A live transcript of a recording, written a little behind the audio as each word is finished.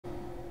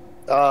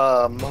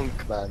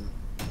Monk, man.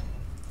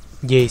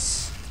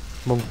 Yes,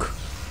 monk.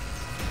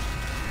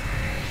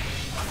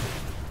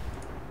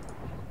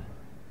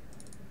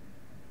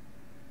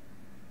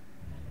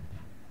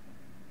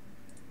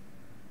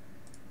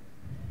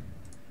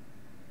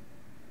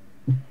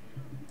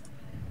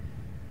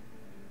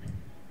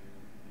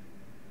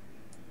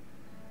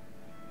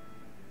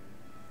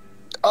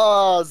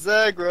 Oh,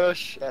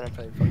 Zergrush! And I'm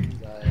playing fucking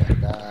Zaya.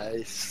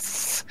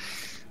 Nice.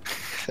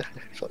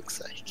 Fuck's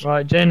sake.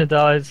 Right, Jaina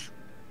dies.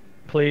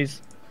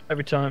 Please,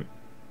 every time.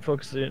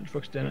 Focus in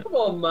it. Come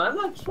on, man,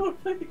 I'm trying to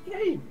play the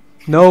game.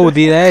 No,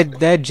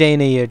 they're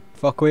Jaina, you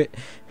fuckwit.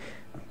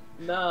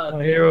 Nah.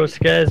 My hero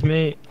scares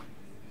me.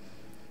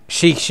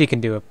 She can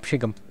do it. She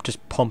can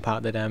just pump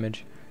out the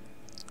damage.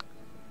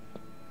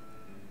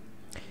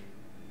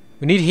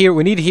 We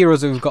need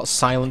heroes who've got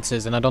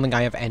silences, and I don't think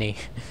I have any.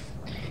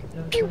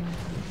 Pew!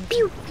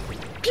 Pew!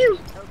 Pew!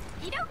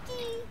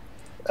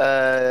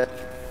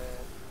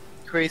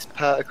 Increase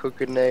particle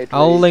grenade.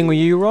 I'll ling with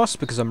you, Ross,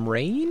 because I'm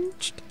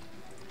ranged.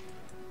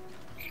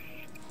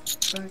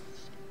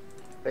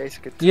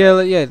 Basic attack.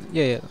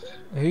 Yeah.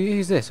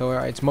 Who's this? Oh,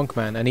 alright, it's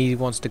Monkman, and he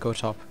wants to go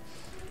top.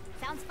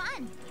 Sounds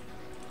fun.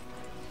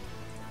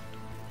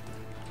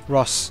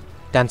 Ross,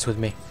 dance with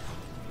me.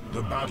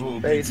 The battle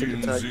Basic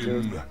begins attack, in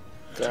dude.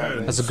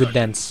 10 That's a good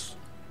dance.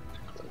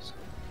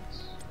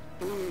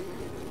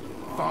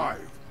 5,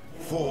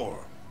 4,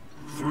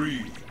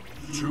 3,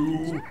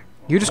 2.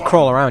 You just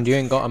crawl around. You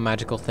ain't got a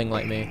magical thing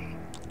like me.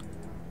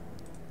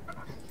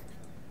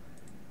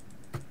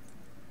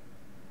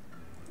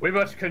 We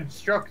must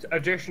construct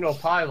additional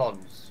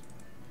pylons.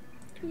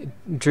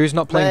 Drew's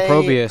not playing Mate,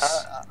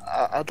 Probius.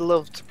 I'd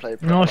love to play.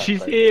 No,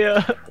 she's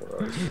here.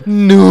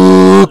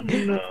 No.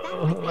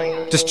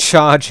 No. Just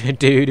charge her,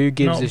 dude. Who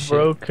gives Not a shit?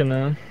 broken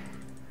her.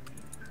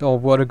 Oh,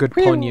 what a good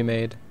pun you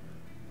made.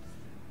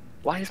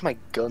 Why is my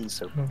gun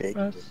so big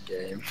in this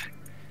game?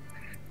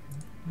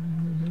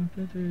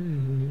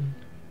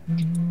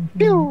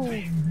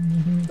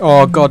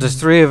 Oh god, there's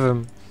 3 of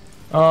them.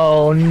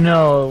 Oh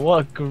no,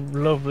 what a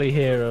lovely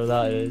hero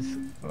that is.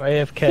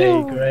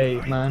 AFK,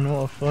 great man,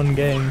 what a fun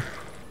game.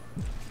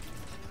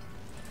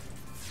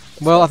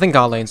 Well, I think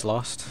our lane's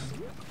lost.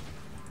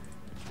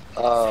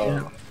 Oh.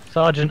 Yeah.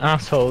 Sergeant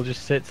Asshole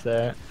just sits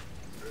there.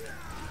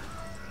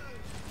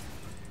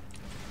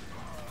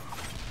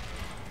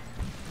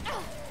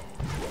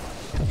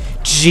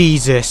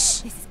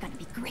 Jesus. This is gonna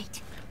be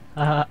great.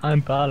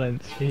 I'm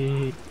balanced.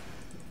 Gee.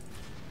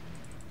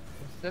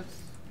 What's this?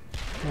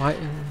 Why?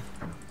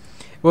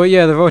 Well,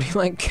 yeah, they've already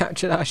like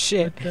captured our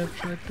shit.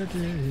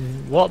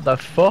 What the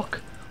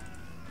fuck?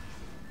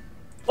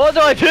 What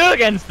do I do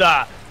against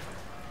that?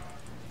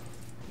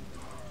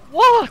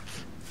 What?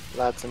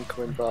 Lads, I'm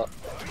coming back.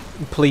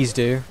 Please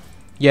do.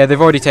 Yeah, they've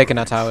already taken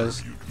our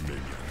towers.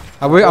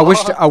 I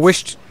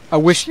wished.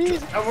 And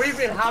we've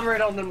been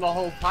hammering on them the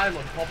whole time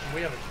on top, and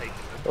we haven't taken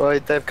them. Well,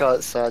 they've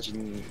got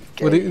Sergeant.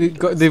 Well,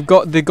 they've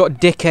got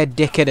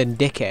dickhead, and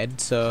dickhead.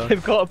 So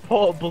They've got a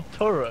portable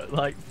turret,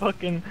 like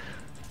fucking.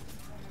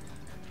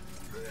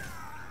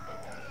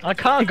 I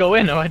can't go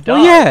in or I die.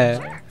 well,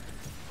 yeah.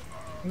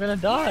 I'm gonna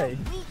die.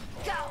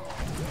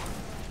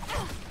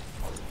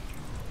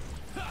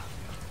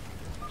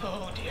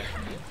 Oh dear.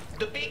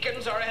 The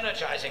beacons are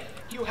energizing.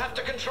 You have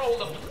to control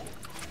them.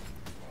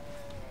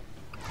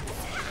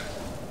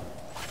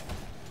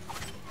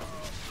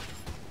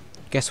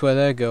 Guess where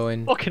they're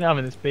going? Fucking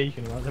having this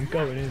beacon, lads. I'm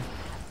going in.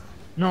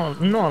 No,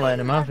 I'm not letting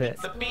him have it.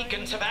 The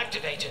beacons have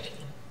activated.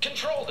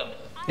 Control them.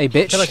 Hey,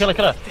 bitch. Kill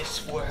her.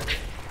 This work.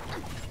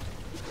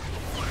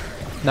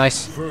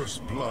 Nice.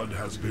 First blood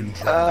has been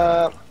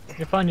drawn.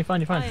 You're fine. More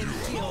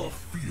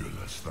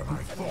fearless than I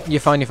thought. You're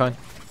fine.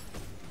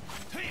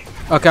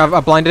 Okay, I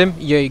blinded him.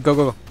 Yeah,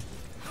 go.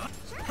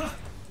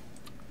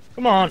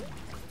 Come on.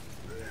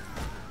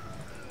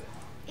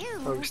 Ew,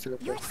 Oh, we still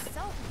got you're this.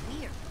 so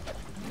weird.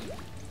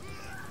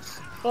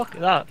 Fuck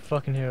that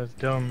fucking hero's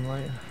dumb,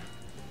 like.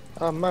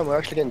 Oh man, we're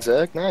actually getting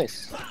Zerg.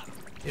 Nice.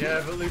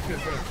 Yeah, but Luca's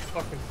gonna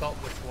fucking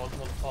stop this one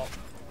top.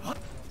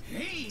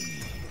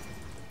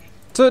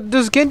 So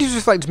does Genji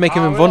just like to make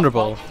him we're not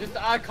invulnerable?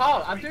 top. I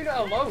can't. I'm doing it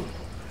alone.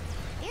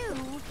 Ew,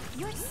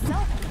 you're so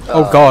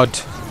Oh god.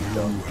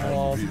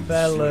 Oh,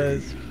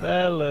 fellas.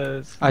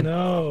 I-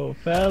 No,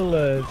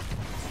 fellas.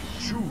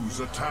 Choose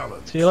a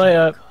talent. See you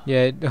later.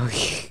 Yeah.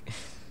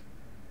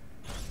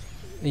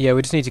 Yeah,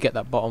 we just need to get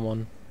that bottom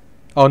one.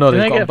 Oh no, Can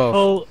I they've got get both.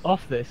 full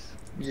off this?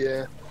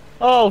 Yeah.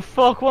 Oh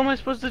fuck, what am I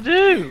supposed to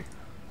do?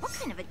 What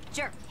kind of a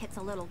jerk hits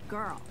a little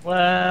girl?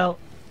 Well,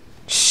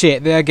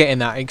 Shit, they're getting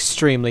that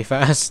extremely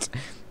fast.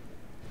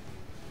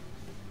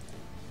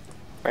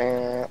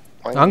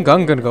 I'm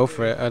gonna go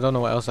for it. I don't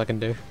know what else I can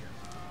do.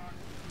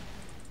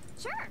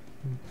 Sure.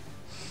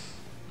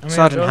 I mean,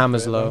 Sergeant I'll go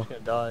Hammer's for it, I'm low.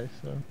 just gonna die,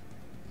 so.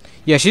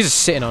 Yeah, she's just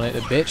sitting on it,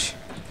 the bitch.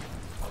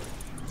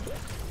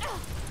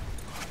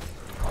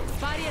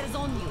 Barriers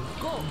on you.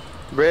 Go.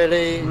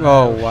 Really?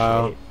 Oh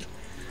wow.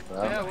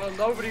 Yeah, well,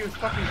 nobody was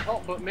fucking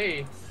top but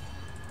me.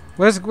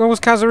 What was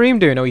Kazareem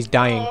doing? Oh, he's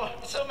dying. Oh,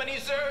 so many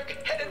Zerg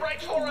headed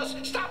right for us.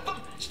 Stop them!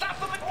 Stop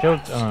them at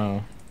Killed.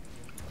 Oh.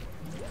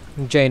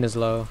 Jane is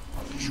low.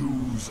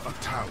 Choose a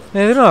talent.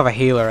 Yeah, they don't have a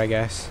healer, I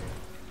guess.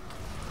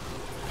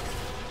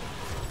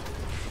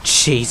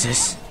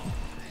 Jesus.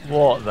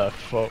 What the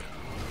fuck?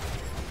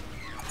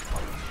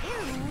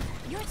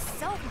 Ew, you're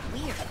so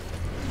weird.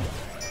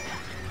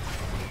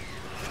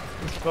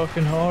 It's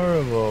fucking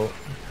horrible.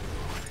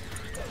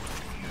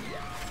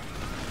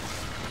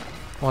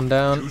 One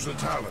down. Choose a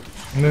talent.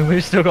 I mean,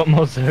 we've still got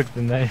more Zerg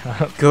than they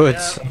have. Good.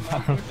 Yeah,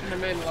 I'm pushing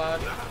them in,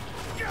 lad.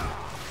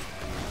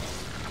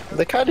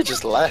 They kind of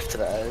just left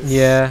that.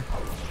 Yeah.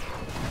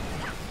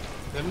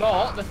 They're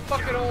not. They're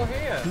fucking all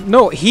here.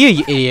 No, here,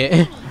 you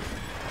idiot.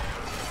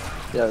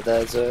 Yeah,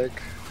 there's Zerg.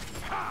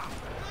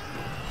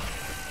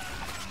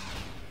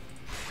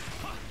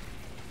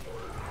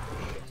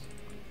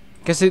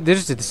 Guess they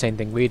just did the same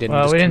thing we did. and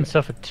Well, just we didn't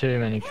suffer too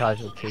many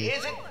casualties.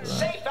 Is it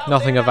safe out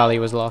Nothing there of value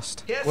now? was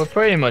lost. Yes. We're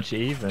pretty much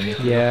even. if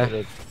you Yeah. look at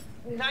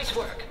it. Nice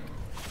work.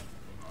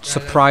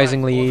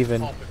 Surprisingly Yeah,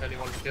 even. top if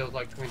anyone feels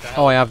like coming to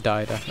Oh, I help. have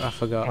died. I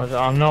forgot.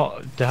 I'm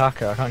not the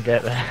hacker. I can't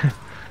get there.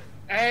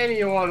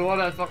 Anyone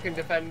wanna fucking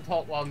defend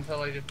top one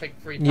until I just pick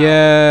 3 towers?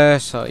 Yeah,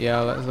 so yeah,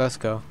 let's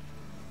go.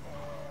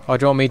 Oh,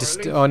 do you want me to? Or at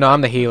least Oh no,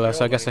 I'm the like healer,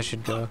 so I guess I building.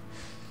 should go.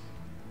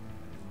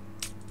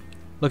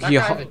 Look That at you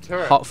guy's a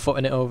turret. hot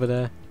footing it over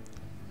there.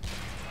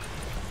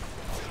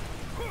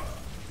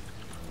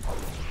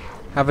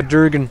 Have a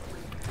Durgan.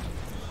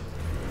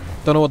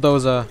 Don't know what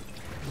those are.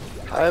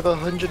 I have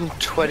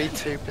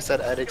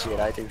 122% energy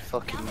and I do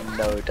fucking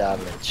no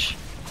damage.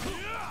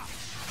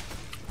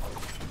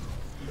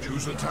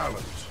 Choose a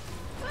talent.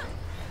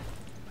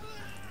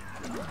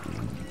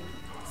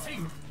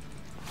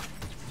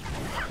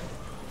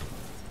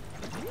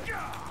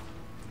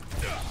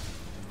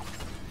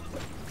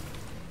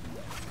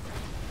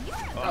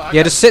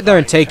 Yeah, just sit there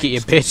and take it,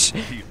 you bitch.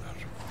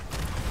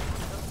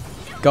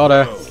 Got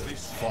her.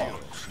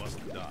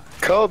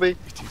 Kobe!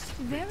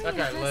 Very That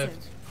guy impressive.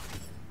 lived.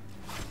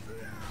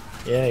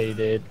 Yeah, he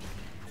did.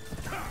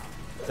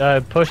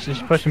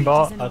 Just pushing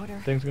bot. I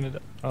think he's gonna.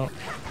 Oh,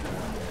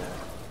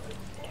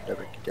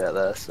 Never could get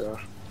there, so.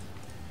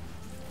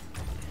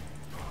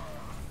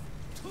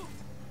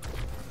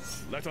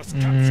 Let us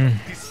Mm.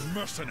 this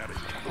mercenary.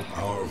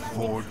 Our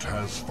fort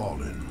has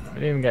fallen. we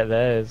didn't even get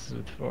theirs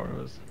with 4 of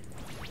us.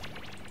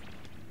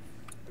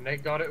 And they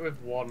got it with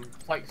 1.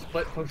 It's like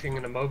split pushing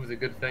in a MOBA is a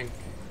good thing.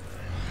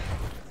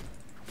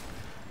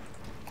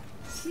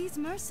 These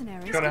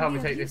mercenaries You gotta can help be me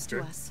of take use this to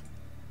through. us.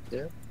 Yeah.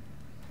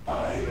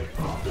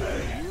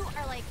 You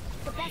are like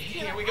the best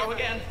Here healer we go ever.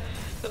 again.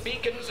 The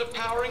beacons are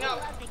powering up.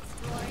 Love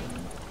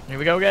exploring. Here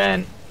we go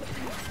again.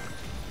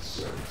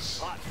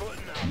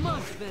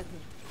 Much better.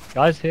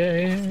 Guys, here.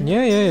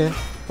 Yeah.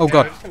 Oh Yeah,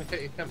 god, I'm just gonna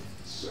take them.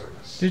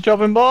 He's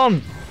dropping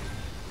bombs.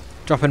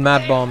 dropping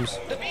mad bombs.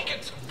 The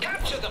beacons,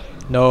 capture them.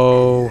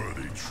 No.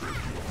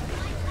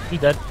 He's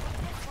dead.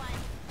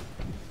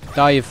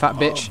 Die, you fat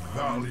bitch.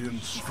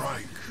 Valiant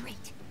strike.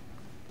 Great.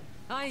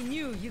 I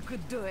knew you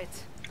could do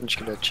it. I'm just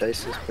gonna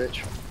chase this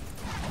bitch.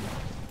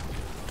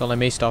 Don't let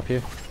me stop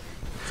you.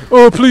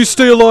 Oh, please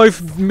stay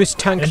alive, Miss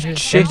Tank Genji's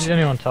shit. the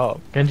only one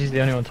top. Genji's the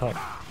only one top.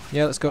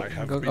 Yeah, let's go.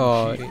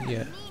 Oh,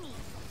 yeah.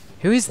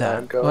 Who is Yeah, that?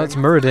 I'm Oh, going. that's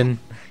Muradin.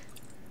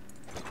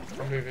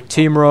 I'm moving.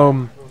 Team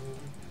Rome.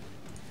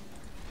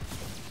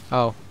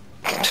 Oh.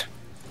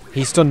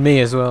 He stunned me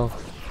as well.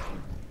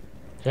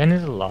 Jen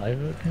is alive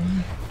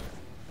again.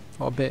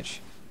 What a bitch.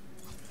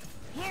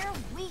 Here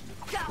we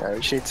go. No, we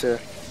just need to.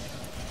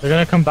 They're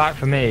gonna come back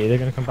for me. They're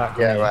gonna come back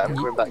for Yeah, me. right, I'm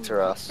coming back to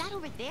Ross. That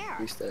over there.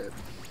 We stay.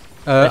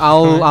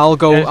 I'll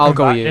go Jen's coming with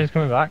back, you. Jen's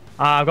coming back.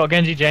 I've got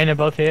Genji, Jaina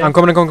both here. I'm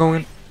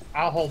coming.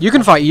 I'll hold. You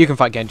can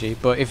fight Genji,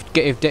 but if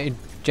Jane,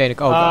 oh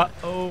god.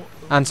 Oh,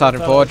 And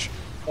Sergeant fellas. Forge.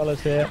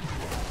 Fellas here.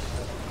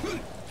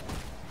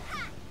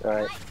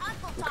 Alright, My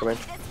uncle I'm coming.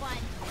 taught me this one.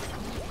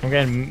 I'm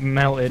getting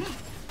melted.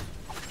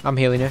 I'm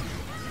healing you.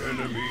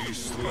 Enemy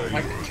slain.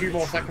 Like 2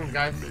 more seconds,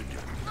 guys. That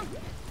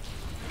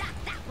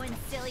one's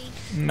silly.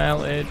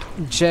 Melted.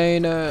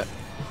 Jaina.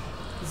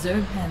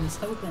 Zerg pens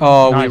open.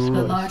 Oh, Nice. The we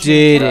large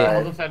did Right. it.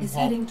 I'll defend is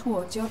top. heading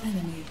towards your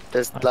enemy.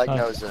 There's like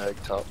no Zerg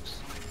tops.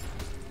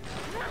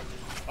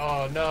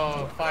 Oh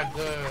no, 5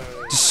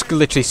 Zerg. Just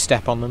literally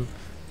step on them.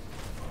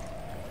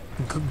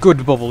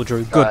 Good bubble,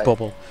 Drew. Good Right.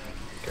 bubble.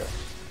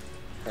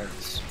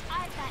 Thanks.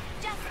 I've got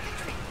just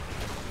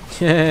the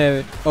trick.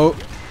 Yeah. Oh,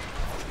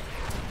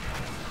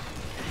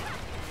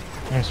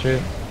 That's true.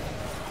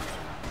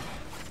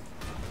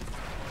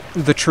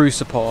 the true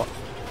support.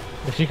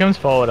 If she comes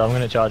forward, I'm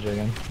gonna charge her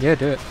again. Yeah,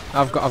 do it.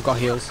 I've got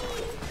heals.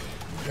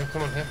 There's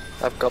someone here.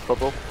 I've got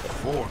bubble.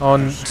 Fort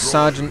On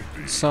destroyed.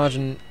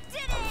 Sergeant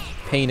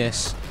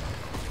Penis.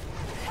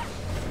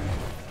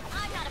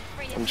 I'm not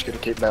afraid I'm of just you.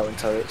 gonna keep melting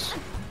turrets.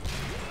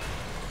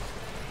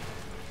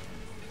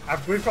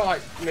 We've got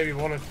like maybe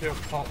 1 or 2 up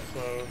top,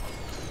 so.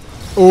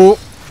 Oh,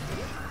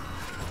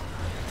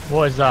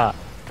 What is that?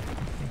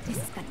 This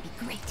is gonna be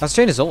great. that's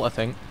Jaina's ult, I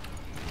think.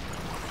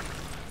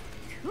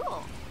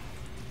 Cool.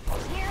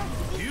 Here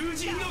we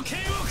go.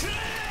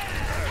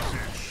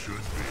 It should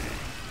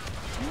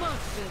be. Much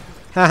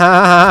better. Ha ha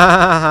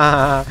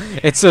ha ha ha!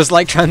 It's just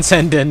like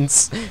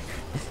transcendence.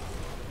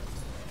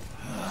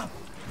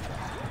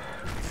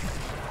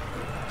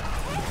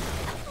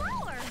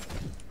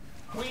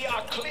 We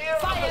are clear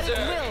of the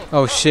Zerg.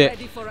 Oh shit!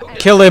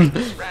 Kill him!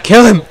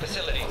 Kill him!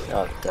 Facility.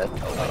 Oh, dead.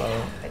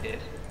 I did.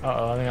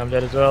 Uh-oh, I think I'm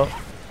dead as well.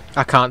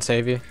 I can't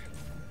save you.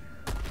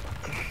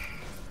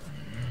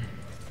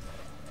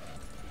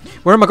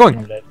 Where am I I'm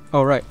going? dead.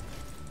 Oh right.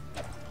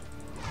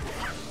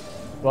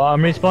 Well,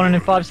 I'm respawning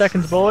in 5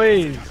 seconds,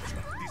 boys.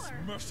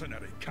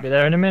 Be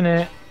there in a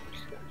minute.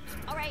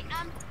 Alright,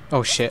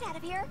 Oh shit. out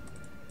of here.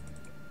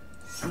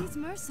 These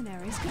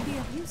mercenaries could be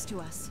of use to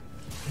us.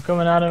 I'm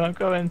coming, Adam. I'm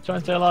coming. Try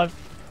and stay alive.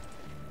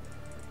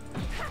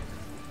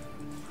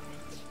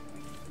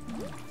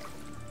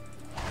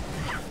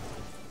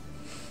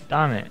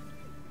 Damn it.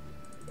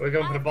 We're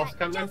going for the boss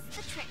camp then?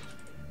 Just the trick.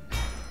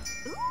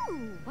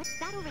 Ooh, what's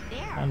that over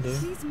there? Can do.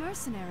 These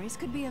mercenaries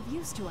could be of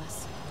use to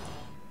us.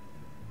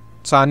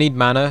 So I need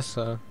mana,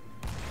 so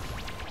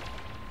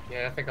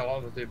Yeah, I think a lot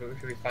of us do, but we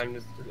should be fine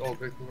with all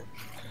grouping it.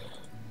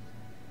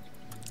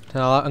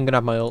 I'm gonna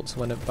have my ults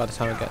when by the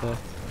time I get there.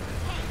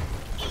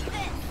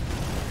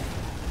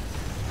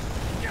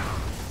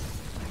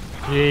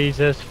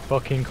 Jesus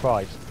fucking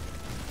Christ.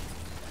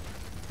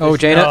 Oh,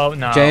 This- Jaina, no,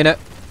 no. Jaina.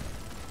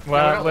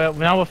 Well,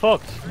 now we're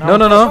fucked. Now No, we're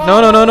no, fucked.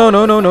 no, no, no,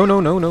 no, no, no, no, no,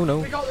 no, no, no.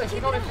 We got this, we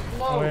got it.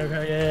 Oh, Whoa.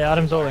 yeah,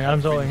 Adam's ulting,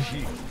 Adam's ulting.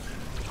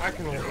 I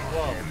can ult as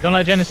well. Don't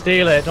let Jenna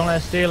steal it, don't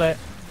let her steal it.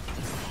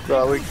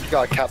 Bro, we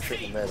gotta capture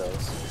it in the middle.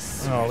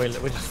 Oh, we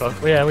just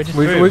fucked. Yeah, we just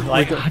We- threw. we-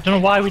 Like, we I don't know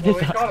why we did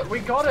Well, we that. got it, we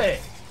got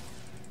it!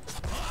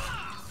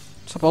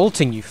 Stop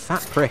ulting, you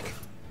fat prick.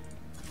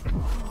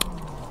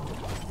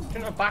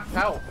 Shouldn't have backed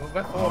out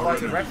before like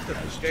the rest of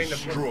us. Jaina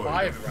plus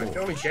 5, right?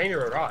 Only Jaina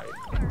arrived.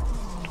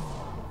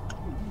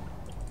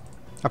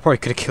 I probably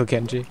could have killed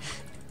Genji.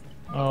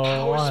 Oh,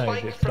 Power why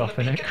spike is it from the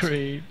dropping it beacons.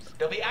 creeps?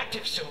 They'll be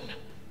active soon.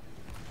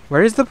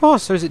 Where is the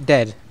boss, or is it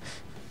dead?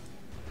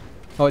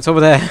 Oh, it's over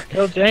there.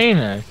 Kill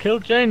Jaina, kill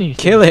Jaina. you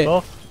Kill silly it.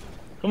 buff.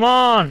 Come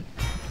on!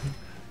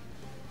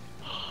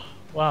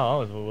 Wow, that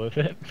was well worth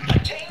it.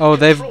 Maintain Oh,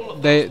 control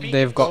of those they've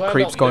beacons. got Well,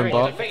 creeps they're going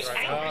not bot. doing it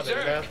right now, they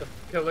have to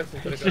kill this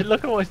and Just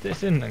look at what's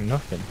this in, like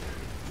nothing.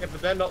 Yeah,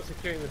 but they're not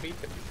securing the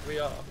beacon. We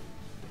are.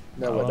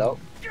 No, we're Oh.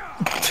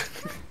 not.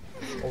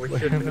 Or we We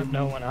should have be.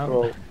 no one out.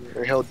 Well,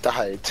 Rahil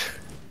died.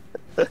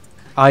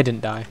 I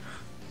didn't die.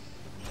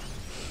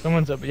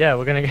 Someone's up. Yeah,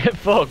 we're gonna get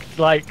fucked.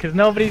 Like, cause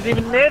nobody's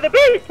even near the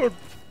beacon.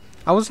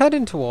 I was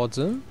heading towards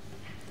him.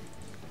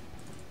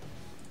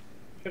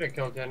 Should have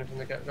killed Jaina from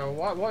the get go.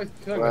 Why is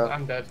killing Well. us?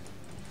 I'm dead.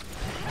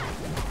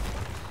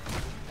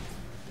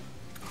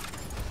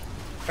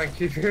 Thank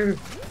you. Ooh,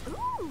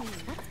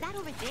 what's that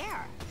over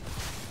there?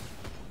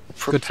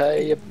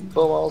 Prepare your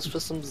bumholes for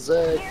some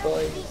Zerg,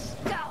 boys.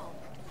 Go.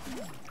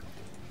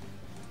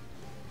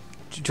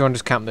 Do you want to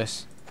just camp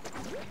this?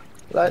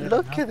 Like,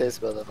 look at this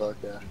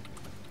motherfucker.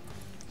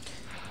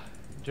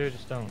 Dude,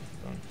 just don't.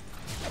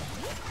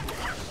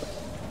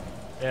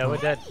 Yeah, we're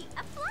dead.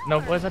 No,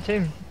 where's that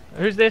team?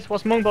 Who's this?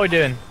 What's Monk Boy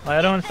doing? Like,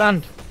 I don't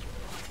understand.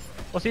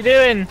 What's he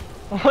doing?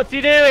 What's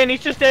he doing?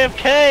 He's just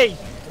AFK.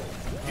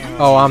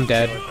 Oh, I'm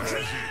dead.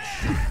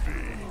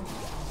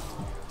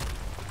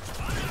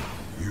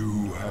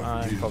 You have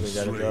I'm been probably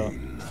dead as well.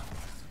 slain.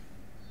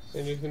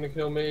 And he's gonna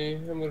kill me.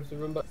 I'm gonna have to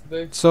run back to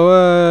base.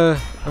 So,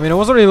 I mean, I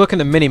wasn't really looking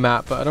at the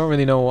mini-map, but I don't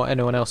really know what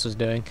anyone else is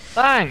doing.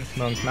 Thanks,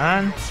 Monk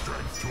man.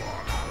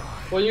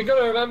 Well, you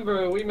gotta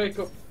remember, we make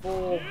up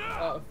 4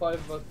 out of 5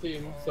 of our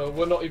team, so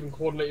we're not even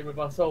coordinating with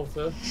ourselves,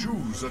 huh?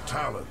 Choose a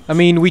talent. I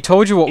mean, we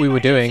told you what we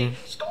were doing.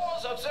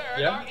 Scores of Zerg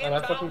Yeah, are and I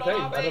fucking inbound on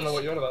came. our I don't know base.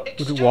 what you're on about.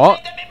 Exterminate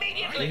What? them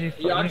immediately.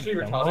 You actually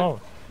retarded.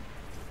 Oh,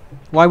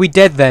 Why are we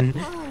dead then?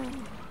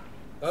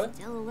 Huh?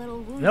 Still a little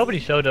wounded. nobody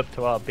showed up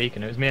to our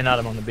beacon. It was me and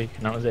Adam on the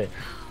beacon. That was it.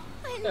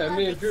 Yeah,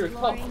 me and Drew were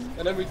top,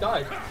 and then we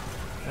died. Yeah,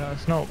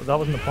 that's not. That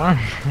wasn't the plan.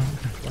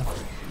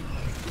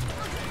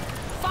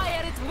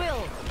 Fire at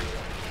will.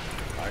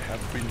 I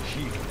have been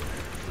healed.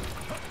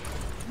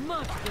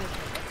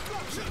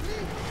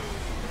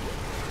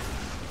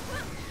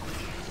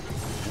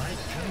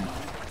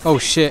 Oh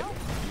shit.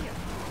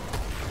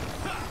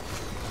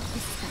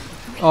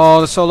 Oh,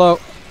 they're so low.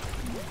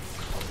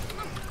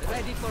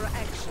 Ready for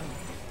action.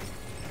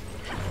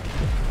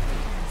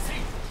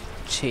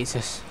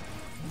 Jesus.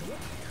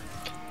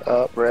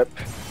 Rip.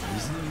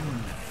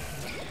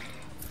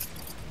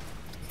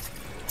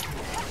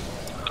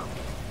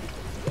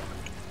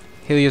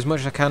 Heal you as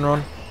much as I can,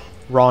 Ron.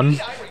 Ron.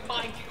 I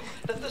remind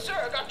you that the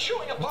Zerg are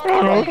chewing apart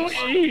our base.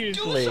 Do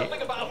Easily.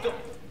 something about them.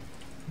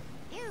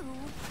 Ew,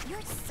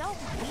 you're so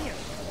weird.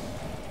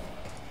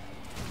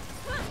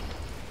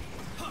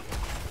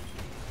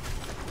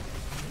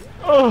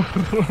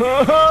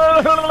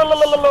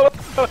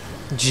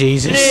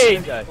 Jesus.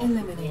 Jesus.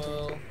 Eliminated.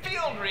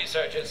 Field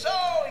research is so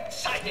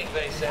exciting,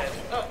 they said.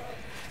 Oh,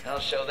 I'll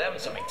show them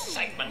some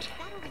excitement.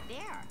 That over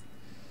there.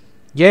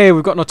 Yay,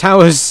 we've got no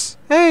towers.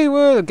 Hey,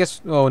 well, I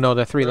guess. Oh no,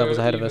 they're 3 levels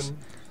We're ahead of us. even.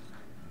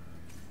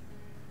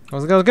 I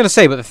was gonna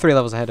say, but they're 3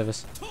 levels ahead of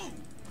us.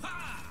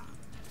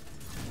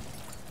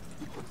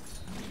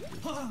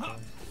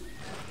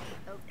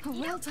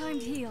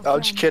 Well-timed heal.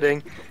 I'm just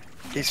friend. kidding.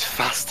 He's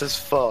fast as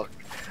fuck.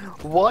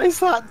 Why is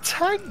that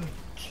tank?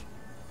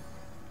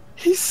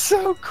 He's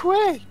so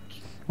quick.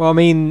 Well, I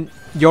mean,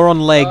 you're on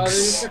They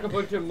legs. took a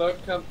bunch of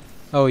merc camps.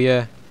 Oh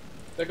yeah.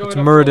 They're going It's after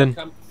all the Murden.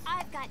 camps.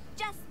 I've got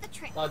just the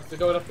trick. Lads, they're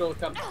going after all the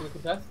camps. Can we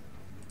contest?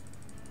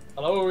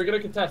 Hello, are we gonna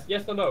contest?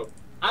 Yes or no?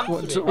 Answer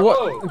What? me. What?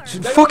 Hello.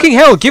 They Fucking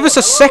wanna hell! do Give us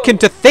a hello. second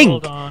to think.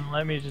 Hold on,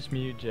 let me just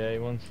mute Jay.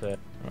 One sec.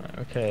 Right,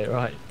 okay,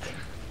 right.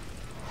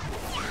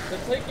 They're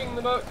taking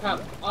the merc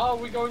camp. Are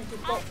we going to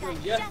stop them?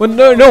 Yes. Well, or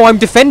no, no, I'm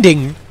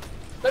defending.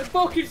 Then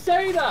fucking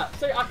say that.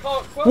 Say I can't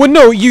quote. Well,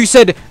 no, you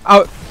said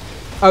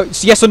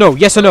yes or no,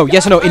 yes or no,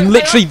 yes or no, in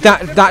literally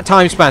that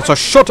time span. So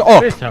shut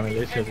up. This time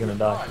Alicia's gonna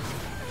die.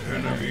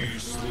 Enemy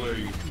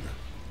slain.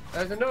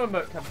 There's another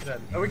merc camp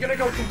then. Are we gonna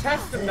go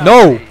contest them now?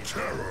 No,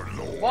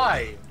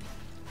 Why?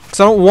 because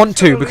I don't want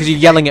to. Because you're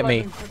yelling at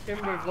me.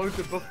 With loads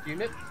of buffed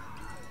units.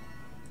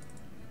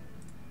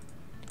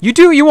 You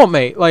do what you want,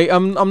 mate. Like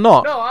I'm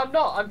not. No, I'm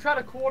not. I'm trying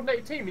to coordinate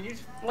a team, and you're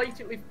just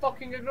blatantly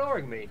fucking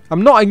ignoring me.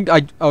 I'm not.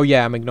 Oh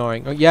yeah, I'm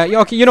ignoring. Oh, yeah, yeah.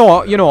 Okay. You know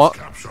what? You know what?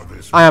 Capture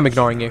this I am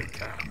ignoring you.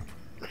 camp.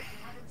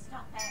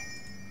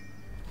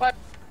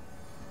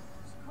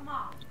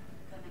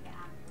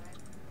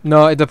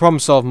 No, the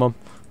problem's solved, Mum.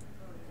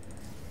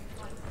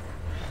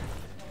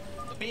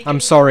 The beacons I'm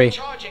sorry. are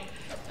charging,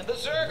 and the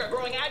Zerg are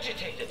growing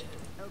agitated.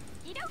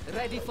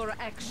 Ready for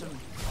action.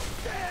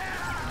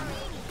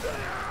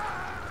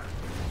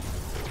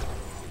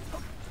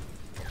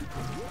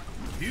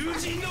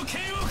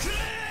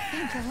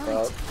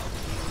 Well,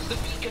 The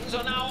beacons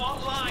are now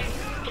online.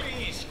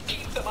 Please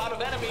keep them out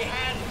of enemy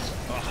hands.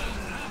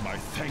 My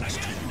thanks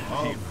to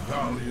you. A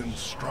valiant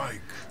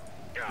strike.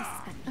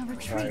 A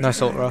retreat.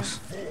 Nice ult, Ross.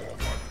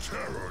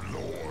 Terror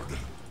Lord.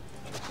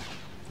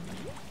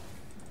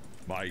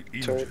 My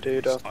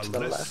dude off injuries to are the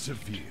less left.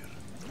 severe.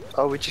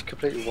 oh, we just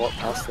completely walked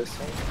past this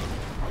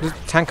thing.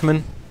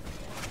 Tankman.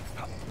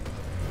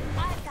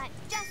 I've got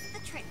just the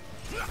trick.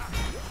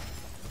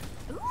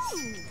 Ooh,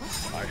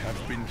 what's that? I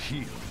have been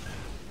healed.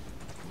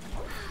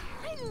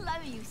 I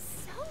love you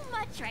so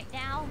much right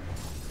now.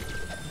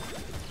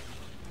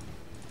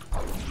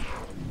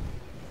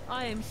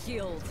 I am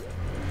healed.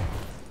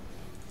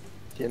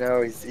 You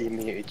know he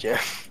muted you.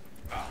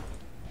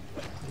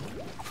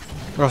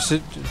 Ross,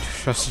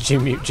 did you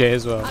mute Jay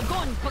as well?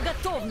 Огонь по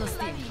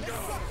готовности.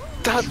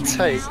 That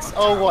takes.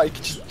 Oh, what? He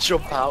could just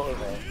jump out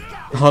of it.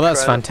 Oh,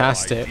 that's Incredible.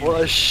 fantastic.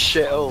 What a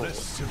shit ult.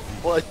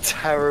 What a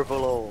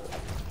terrible ult.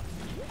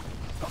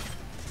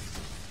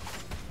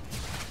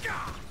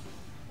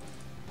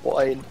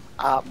 What an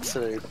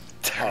absolute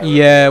terrible.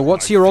 Yeah.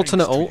 What's your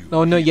alternate ult?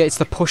 Oh no, yeah, it's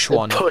the push It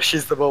one.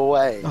 pushes them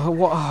away. Oh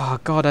what? Oh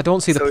god, I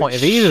don't see the So point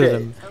of it's either shit. of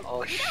them.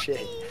 Oh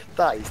shit.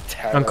 That is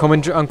terrible.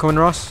 I'm coming,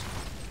 Ross.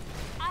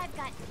 I've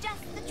got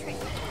just the trick.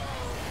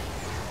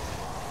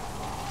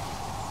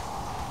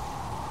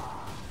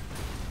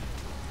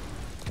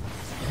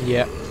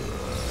 Yeah.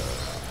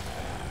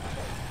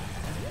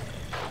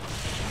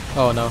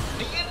 Oh no.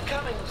 The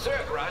incoming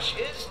Zerg rush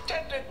is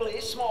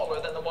technically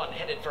smaller than the one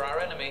headed for our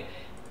enemy,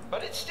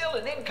 but it's still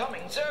an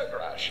incoming Zerg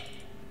rush.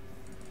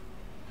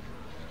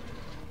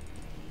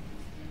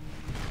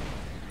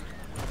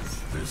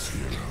 This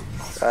hero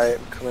must Alright,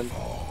 I'm coming.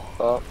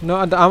 Oh, No,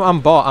 I'm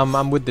bot.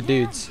 I'm with the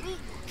dudes. We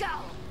go.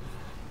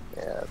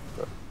 yeah.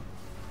 But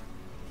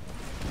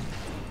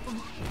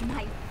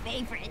My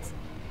favorite.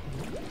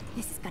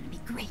 This is gonna be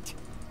great.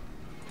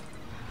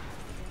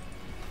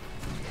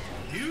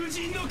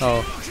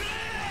 Oh,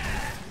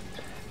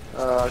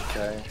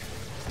 okay.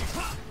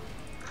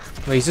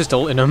 well, he's just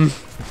ulting him.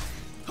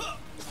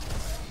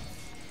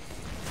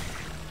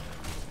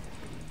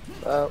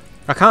 Well,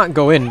 I can't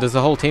go in. There's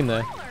the whole team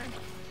there.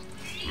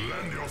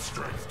 lend your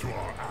strength to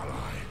our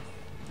ally.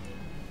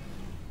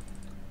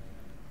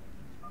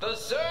 The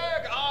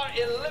Zerg are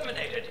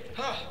eliminated.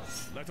 Huh.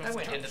 I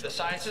went into the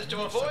sciences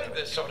to avoid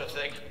this sort of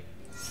thing.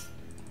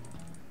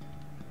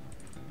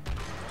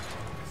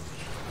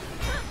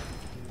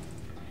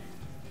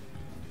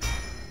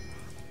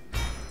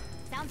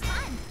 Sounds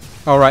fun.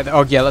 All right.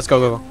 Oh yeah, let's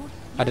go.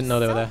 I didn't know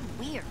they were So there.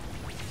 weird.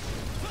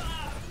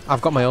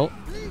 I've got my ult.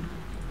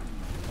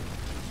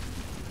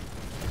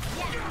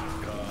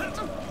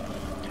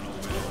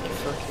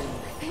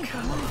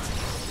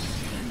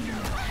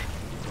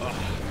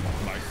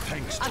 My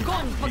thanks to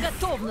Огонь по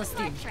готовности.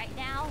 Much right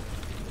now.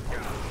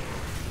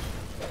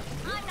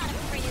 I'm not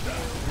afraid of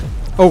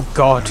you. Oh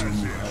god,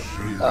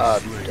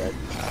 I'm dead.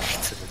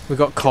 we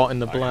got caught in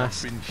the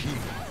blast. been healed.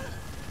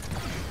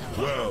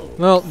 Well,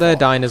 Well, they're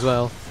dying as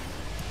well.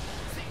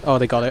 Oh,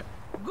 they got it.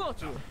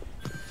 Got you.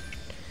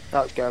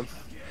 That's game.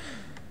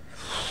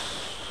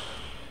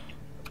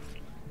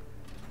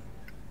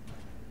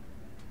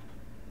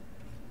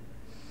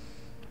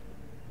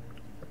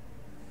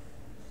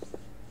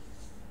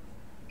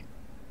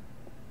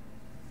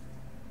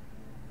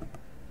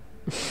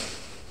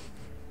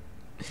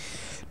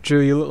 Drew,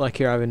 you look like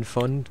you're having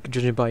fun,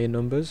 judging by your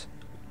numbers.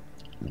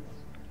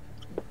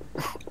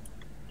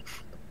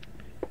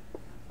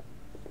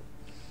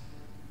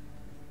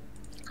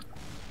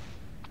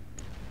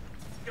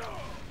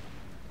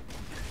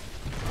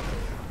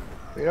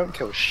 We don't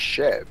kill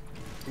shit.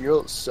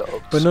 You're subs.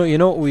 But no, you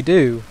know what we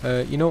do?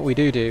 You know what we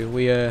do?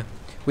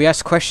 We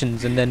ask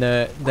questions and then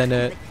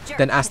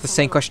ask the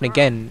same question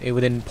again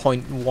within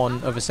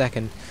 0.1 of a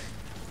second.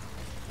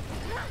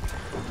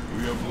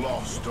 We have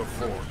lost a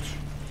fort.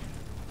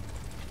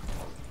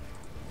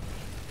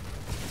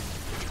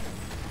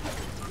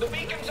 The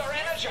beacons are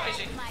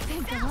energizing.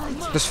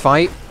 Just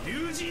fight. The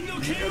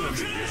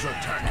enemy is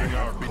attacking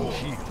our core.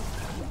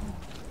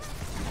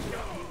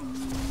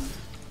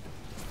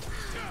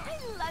 I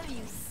love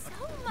you so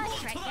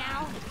much right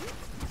now.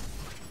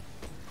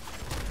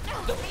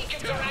 The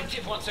beacons are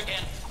active once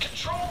again.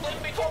 Control them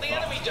before the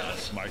enemy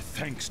does. My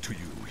thanks to you,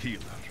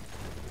 healer.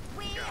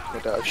 We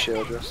don't have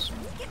shield us.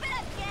 Give it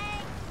up,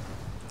 gang.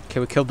 Okay,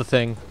 we killed the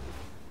thing.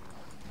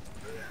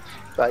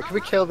 Right, can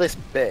we kill this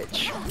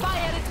bitch?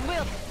 Fire at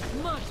will.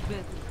 Much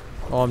better.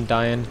 Oh, I'm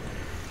dying.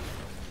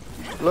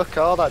 Look at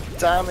all that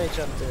damage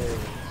I'm doing.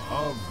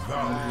 A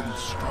valiant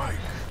strike.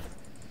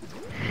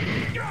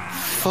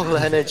 Full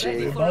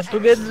energy. About to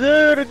get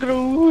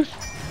Zergrush.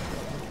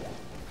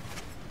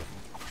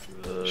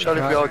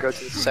 Surely if we all go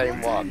to the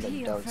same one,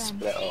 then don't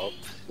split up.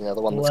 You know,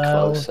 the one that's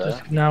Well,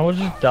 closer. nah, we'll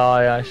just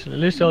die actually. At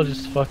least I'll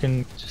just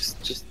fucking.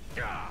 Just.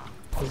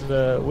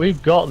 Cause,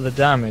 we've got the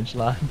damage,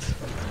 lads.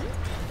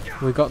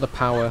 We got the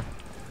power.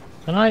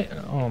 Can I?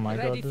 Oh my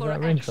Ready god, does for that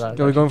range for that?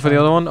 Are we going for the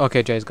other one?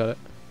 Okay, Jay's got it.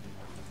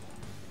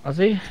 Has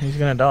he? He's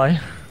gonna die.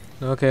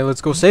 Okay,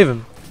 let's go save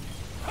him.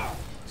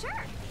 Sure.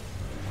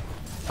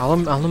 I'll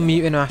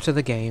unmute him after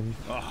the game.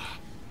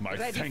 My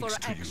Ready thanks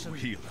for to action. you,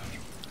 healer.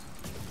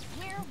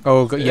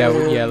 Oh,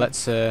 yeah,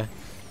 let's good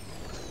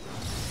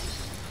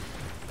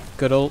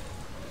ult.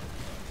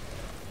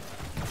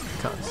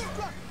 Can't.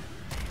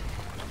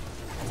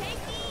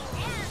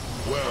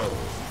 Well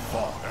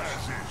fought.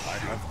 I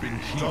have been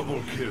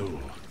double kill.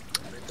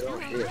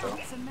 Don't heal.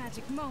 It's a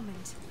magic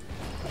moment.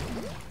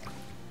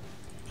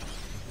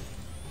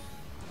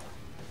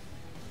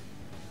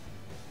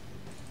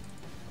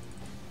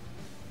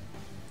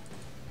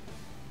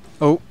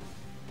 Oh,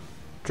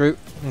 Drew,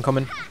 I'm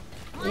coming.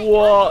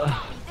 What?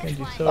 He's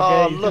so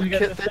Oh, gay. He's look gonna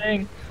get at the the-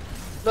 thing.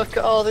 Look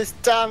at all this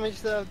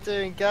damage that I'm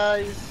doing,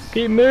 guys.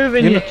 Keep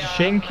moving, You you know-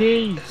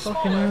 shinky. The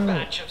Fucking smaller hell.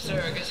 batch of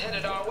Zerg is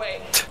headed our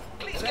way.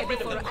 Please get Ready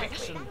rid of for them quickly.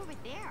 action. That over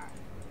there.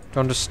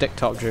 Don't just stick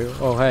top, Drew.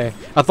 Oh, hey.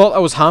 I thought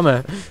that was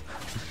Hammer.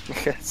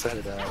 So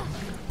did I.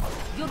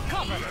 You're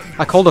covered.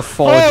 I called a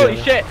forge.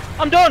 Holy shit!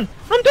 I'm done!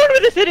 I'm done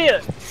with this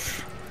idiot!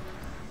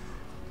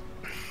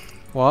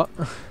 What?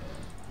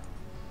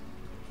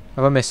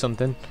 Have I missed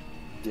something?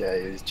 Yeah,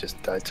 he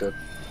just died to a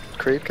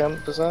creep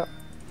camp, was that?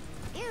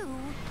 Ew.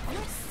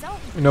 You're so.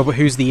 No, but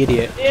who's the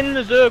idiot? In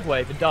the Zerg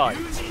wave, it died.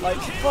 Like,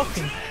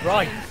 fucking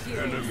right.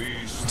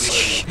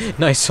 Enemies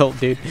Nice ult,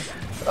 dude.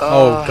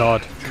 Oh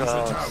god.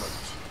 God. talent.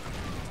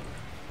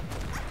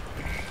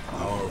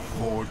 Our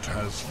fort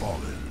has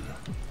fallen.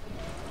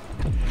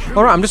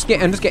 All right, I'm just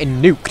getting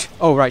nuked.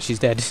 Oh right, she's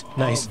dead.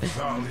 Nice. A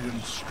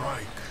valiant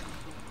strike.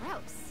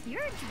 Gross.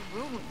 You're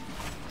drooling.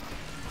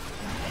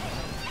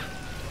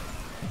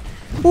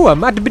 Ooh, I'm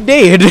about to be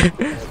dead.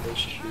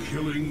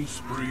 Killing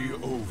spree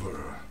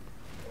over.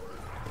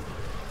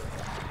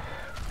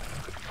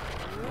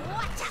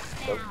 Watch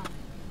out now.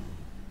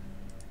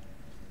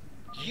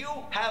 You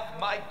have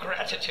my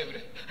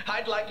gratitude.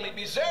 I'd likely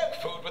be Zerg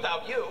food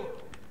without you.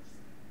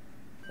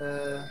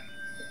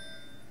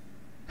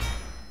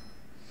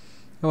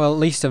 Well, at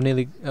least I've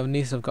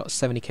got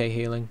 70k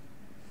healing.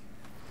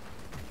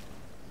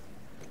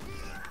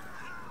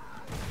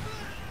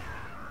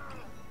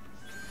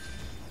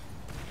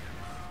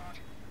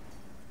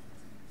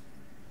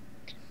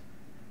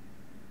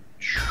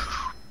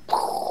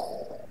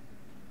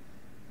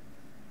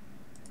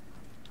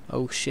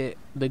 Oh shit,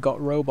 they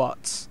got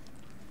robots.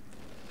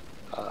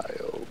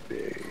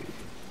 IOB.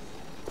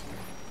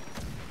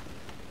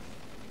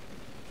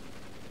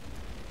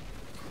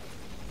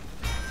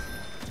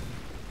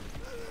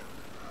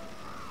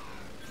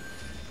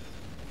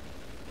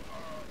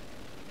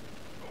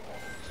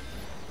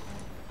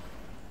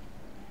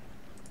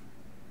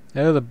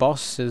 Oh, the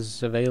boss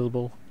is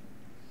available.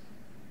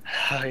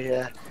 Oh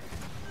yeah.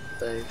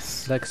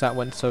 Thanks. Because that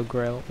went so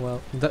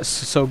well. That's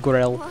so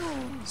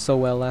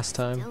well last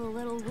time. Still a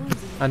little woozy.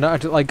 And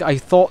I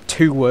thought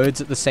two words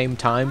at the same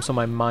time, so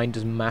my mind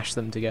just mashed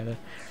them together.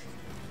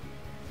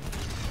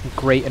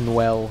 Great and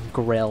well,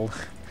 Grell.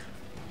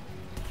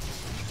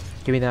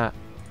 Give me that.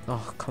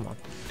 Oh, come on.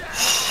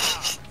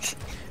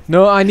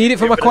 No, I need it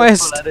for my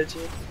quest.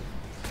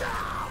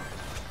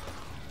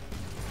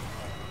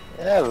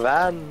 Yeah,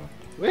 man.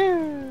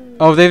 Woo.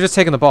 Oh, they've just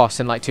taken the boss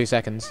in like 2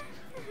 seconds.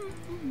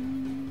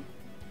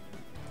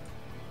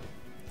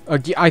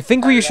 I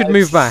think we should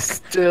move back.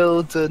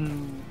 Still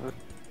done.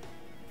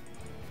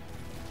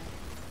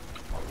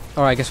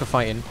 Alright, I guess we're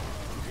fighting.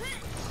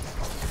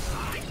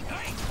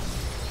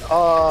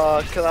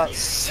 Oh, look at that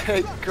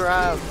sick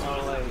grab.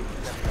 Oh,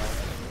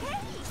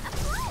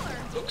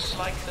 wait. Looks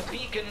like the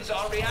beacons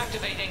are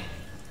reactivating.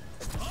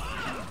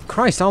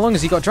 Christ, how long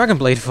has he got Dragon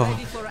Blade for?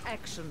 Ready for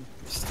action.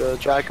 Still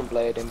dragon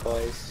blading,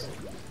 boys.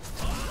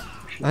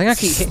 I think I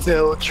keep hit.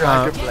 Still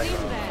Dragon Blade.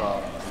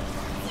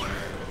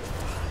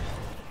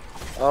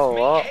 Oh,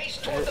 what?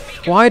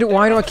 Why do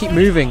I keep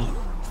moving?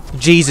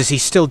 Jesus,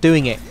 he's still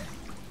doing it. What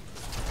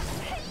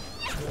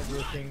do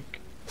you think?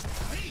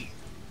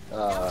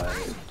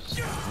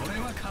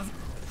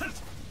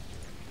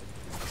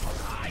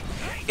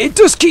 It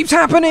just keeps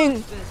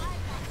happening.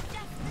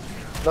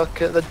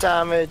 Look at the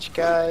damage,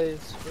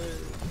 guys.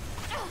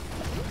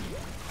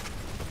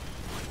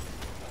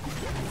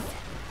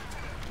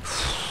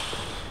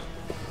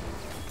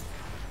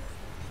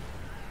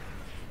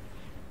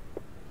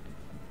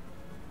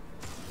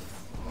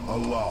 A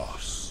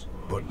loss,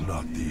 but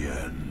not the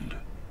end.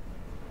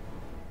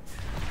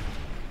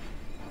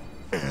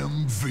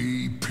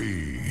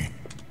 MVP.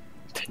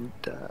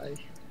 Didn't die.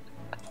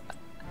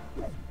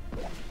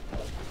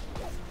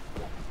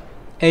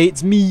 Hey,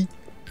 it's me.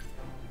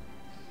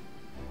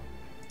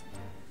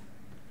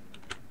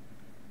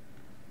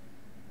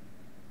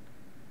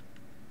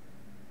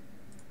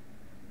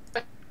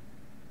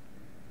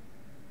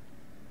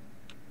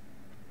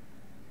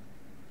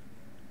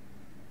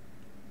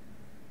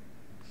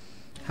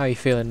 How you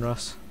feeling,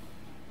 Ross?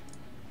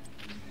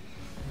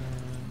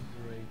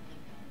 Great.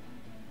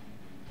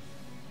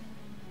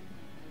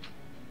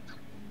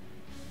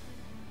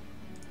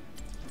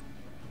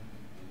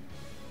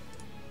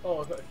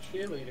 Oh, I've got a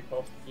cheerleader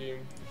costume.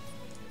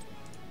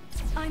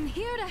 I'm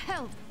here to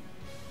help.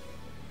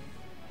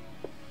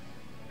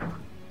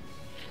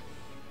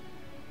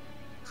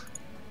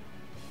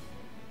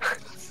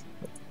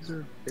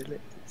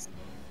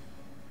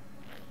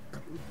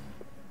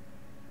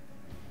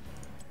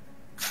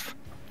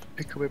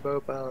 Pick up a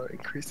mobile,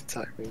 increase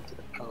attack range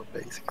and power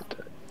basic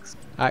attacks.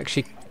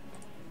 Actually,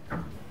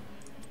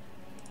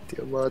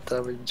 Deal more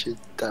damage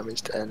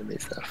to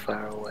enemies that are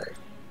far away.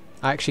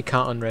 I actually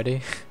can't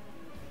unready.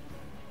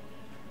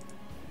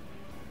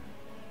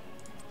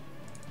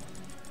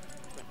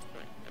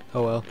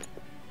 Oh well.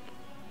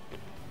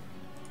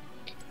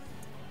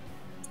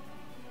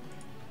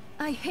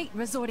 I hate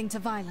resorting to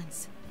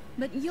violence,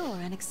 but you're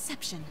an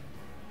exception.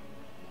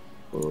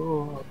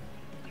 Oh,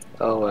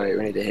 wait,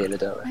 we need a healer,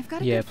 don't we? I've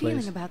got a Yeah, good feeling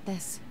please. about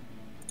this.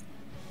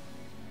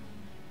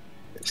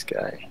 This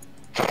guy.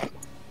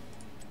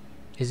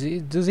 Is he?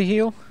 Does he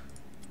heal?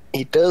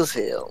 He does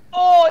heal.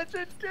 Oh, it's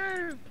a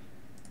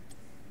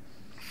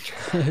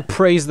dude!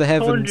 Praise the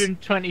heavens.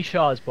 120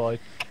 shards, boy.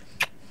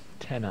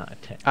 10 out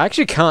of 10. I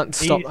actually can't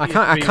stop. I He's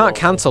can't. I can't reroll,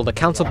 cancel. The though.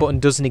 cancel button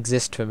doesn't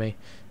exist for me.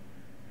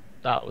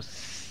 That was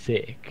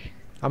sick.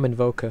 I'm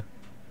Invoker.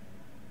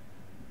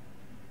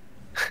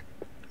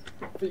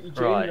 But you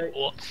Right, mate.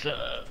 what's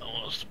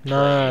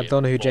Nah, play,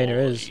 don't know who Jaina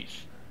is.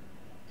 boys?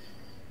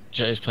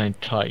 Joe's playing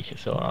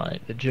Tychus,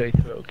 alright. The Joe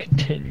throw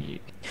continue.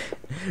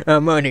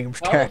 My name's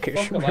How the fuck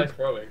am I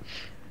throwing?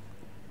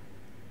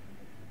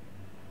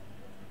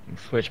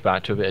 Switch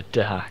back to a bit of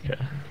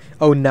Dahaka.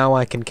 Oh, now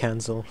I can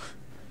cancel.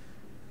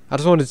 I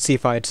just wanted to see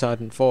if I had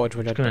Sergeant Forge,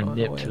 which I Just gonna don't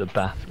nip know. to the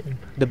bathroom.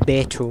 The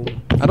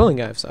bedroom. I don't think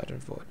I have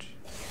Sergeant Forge.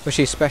 Was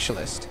she a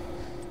specialist?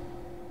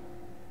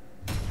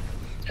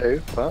 Who?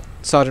 What?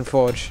 Sergeant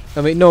Forge.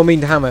 I mean, no, I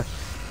mean the hammer.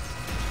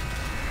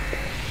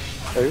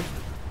 Who?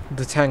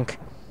 The tank.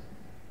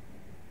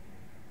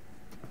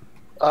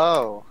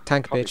 Oh.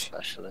 Tank Probably bitch.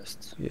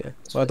 specialist. Yeah.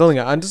 Well, I don't think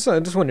I. I'm just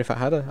wondering if I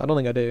had her. I don't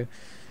think I do.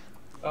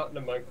 Oh,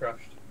 never mind,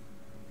 crashed.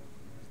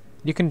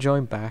 You can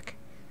join back.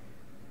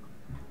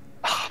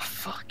 Oh,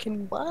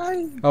 fucking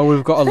why? Oh,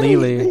 we've got a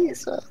Lily.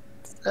 Lisa.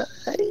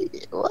 Hey,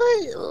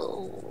 why?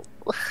 Oh.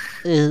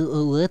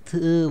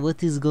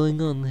 What is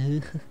going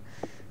on?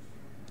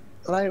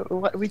 Like,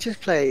 we just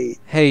play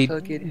Hey.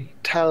 fucking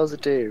Tales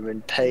of Doom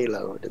and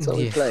Halo. That's all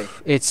we Yeah, play.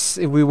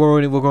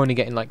 we're only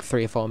getting like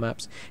 3 or 4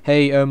 maps.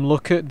 Hey,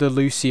 look at the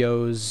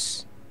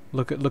Lucio's.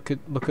 Look at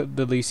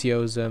the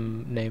Lucio's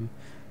name.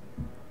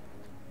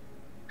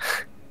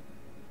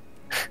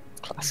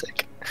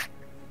 Classic.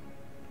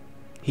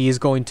 He is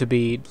going to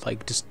be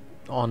like just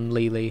on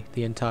Lily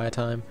the entire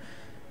time.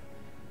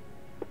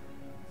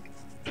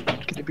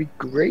 Gonna be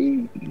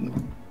great.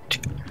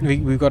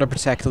 We've got to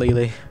protect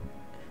Lily.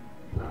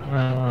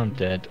 Well, I'm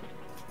dead.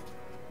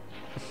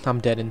 I'm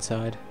dead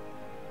inside.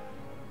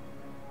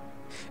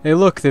 Hey,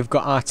 look, they've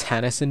got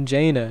Artanis and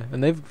Jaina,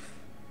 and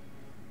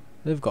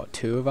they've got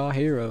 2 of our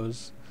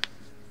heroes.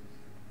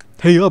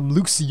 Hey, I'm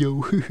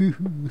Lucio.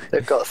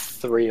 They've got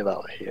 3 of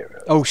our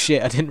heroes. Oh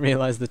shit! I didn't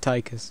realize the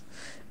Tychus.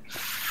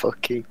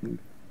 Fucking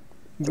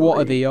What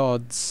are 3. the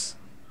odds?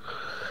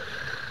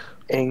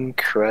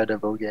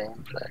 Incredible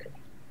gameplay.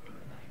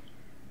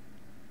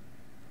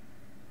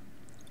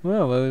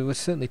 Well, we're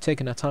certainly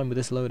taking our time with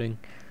this loading.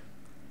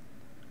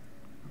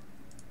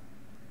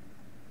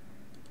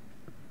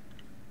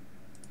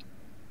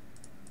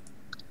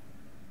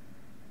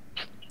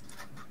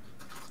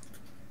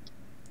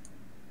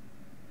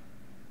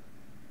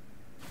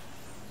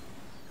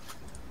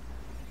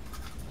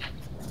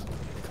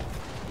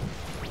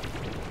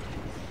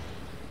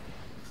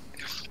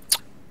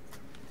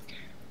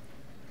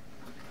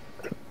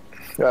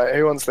 Right,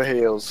 who wants the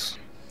heals?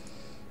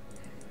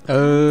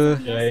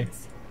 Okay.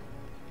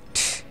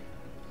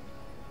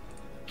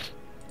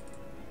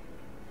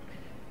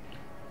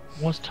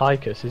 What's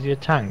Tychus? Is he a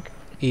tank?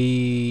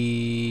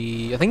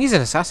 I think he's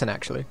an assassin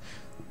actually.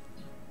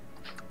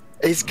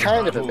 He's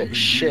kind of a Battle bit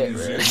shit,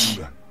 begins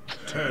really.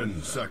 in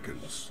 10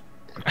 seconds.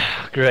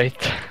 Great.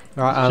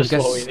 Alright, I Just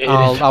what we guess needed.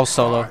 I'll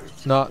solo.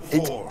 No,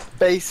 It's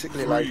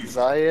basically like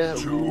Zaya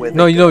with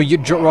no, a no,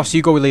 Ross,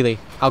 you go with Lily.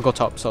 I'll go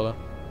top solo.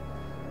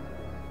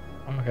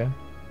 Okay.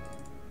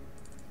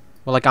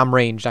 Well, like I'm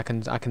ranged. I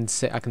can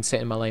sit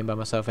in my lane by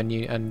myself,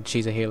 and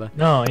she's a healer.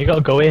 No, you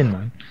gotta go in,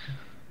 man.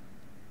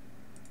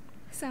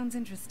 Sounds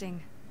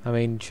interesting. I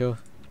mean, sure.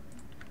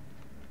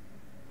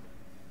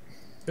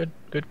 Good,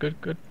 good, good,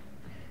 good.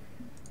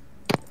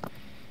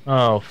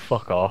 Oh,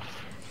 fuck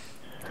off.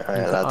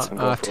 Alright, that's some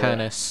good for it.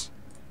 tennis.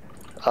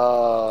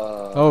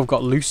 Oh, I've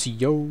got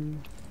Lucio.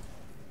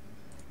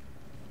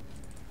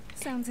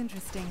 Sounds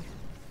interesting.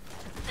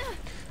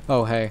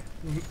 Oh, hey.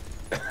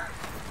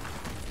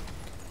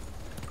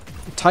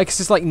 Tychus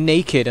is like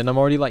naked, and I'm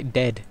already like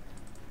dead.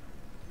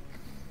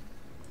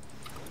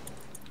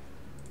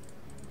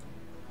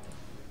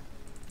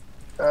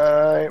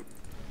 Alright.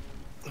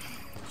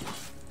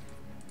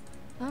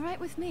 All right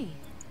with me.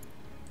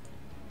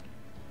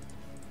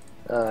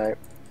 Alright.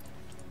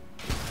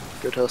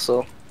 Good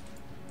hustle.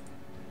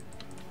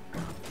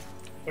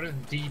 What does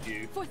D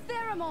do? For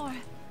Theramore.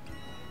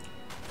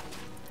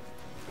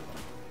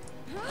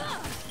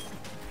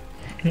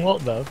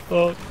 What the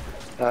fuck?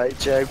 Alright,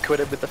 Joe, quit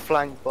him with the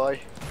flank, boy.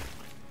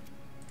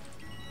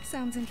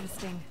 Sounds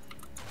interesting.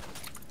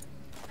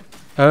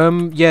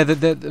 Yeah,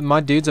 my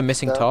dudes are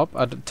missing No. top.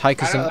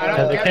 Tychus and I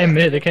don't They get came it.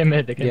 mid, they came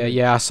mid, they came yeah, mid.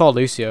 yeah. I saw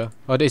Lucio.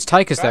 Oh, is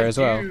Tychus there Right, as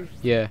well? you-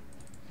 Yeah.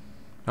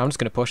 I'm just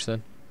gonna push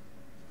then.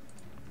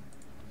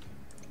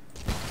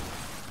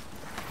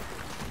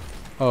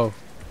 Oh,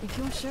 If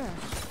you're sure.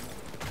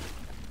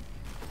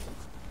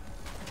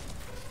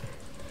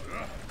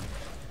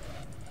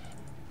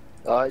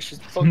 Alright, she's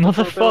fucked up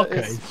her Motherfucker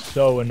abilities. is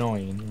so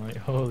annoying, like,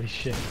 holy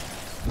shit.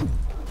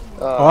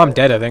 oh, I'm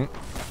dead. I think.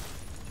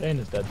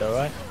 Jaina's dead though,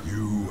 right?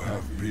 You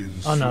have been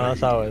Oh no,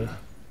 that's slain. ours.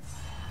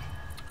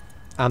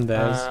 And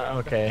there's.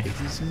 Okay.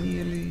 It is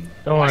merely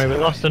Don't worry, we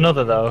lost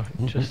another though.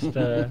 Just,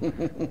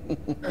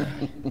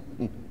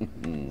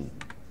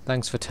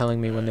 Thanks for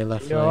telling me when they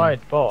left. you lane.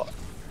 alright, bot?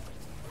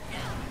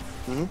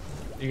 Hmm?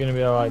 You're gonna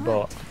be alright,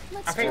 bot?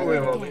 Let's I think try we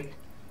it will again. be.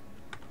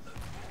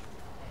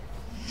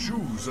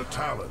 choose a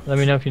talent. Let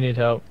me know if you need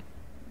help.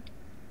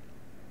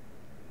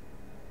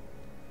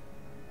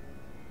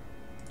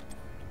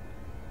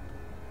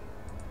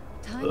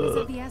 Time is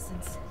of the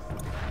essence.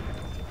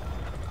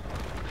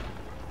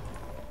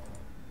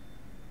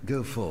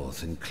 Go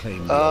forth and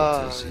claim the Ah.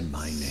 altars in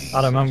my name.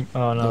 Adam,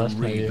 oh no, The that's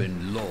not you.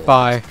 Raven Lord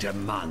Bye.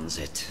 demands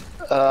it.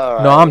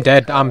 Alright. No, I'm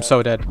dead. I'm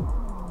so dead.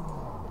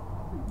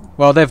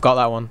 Well, they've got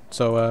that one.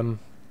 So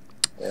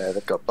Yeah,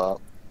 they've got that.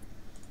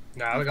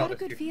 Nah, we I've got got a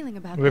this. good feeling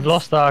about We've this.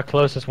 lost our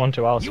closest one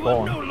to our You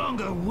are no spawn.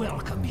 longer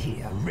welcome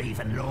here,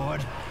 Raven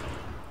Lord.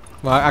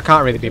 well, I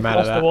can't really be mad at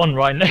Lost the that. one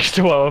right next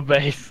to our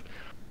base.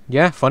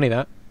 Yeah, funny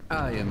that.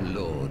 I am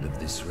Lord of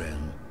this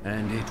realm,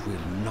 and it will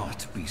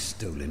not be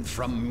stolen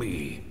from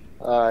me.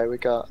 Alright, we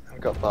got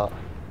that.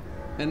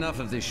 Enough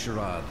of this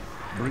charade.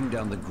 Bring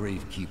down the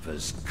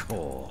Gravekeeper's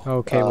core.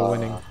 Okay, we're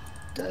winning.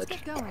 Let's Dead.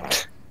 get going.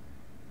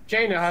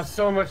 Jaina has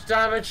so much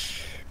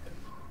damage.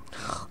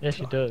 Yes,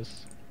 she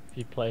does. If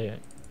you play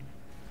it.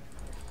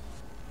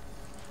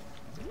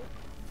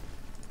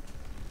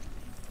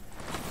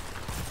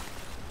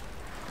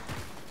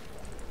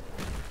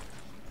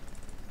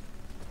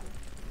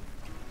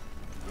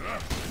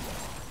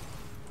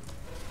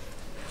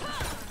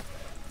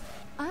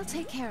 I'll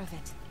take care of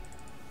it.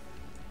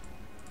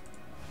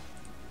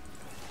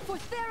 For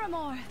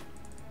Theramore.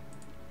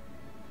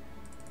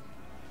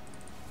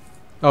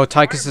 Oh,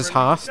 Tychus is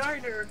half.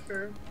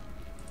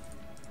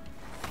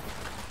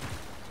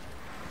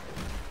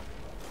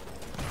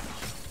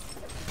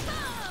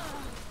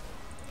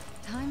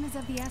 Time is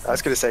of the essence. I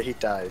was gonna say he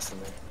dies.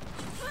 And then...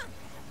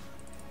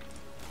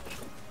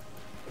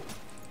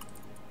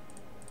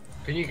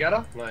 Can you get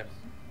her? Nice.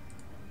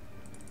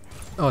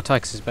 Oh,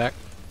 Tychus is back.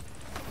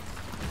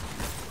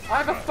 I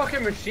have a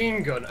fucking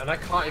machine gun and I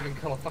can't even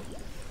kill a fucking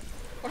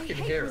I hate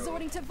hero.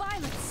 resorting to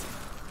violence.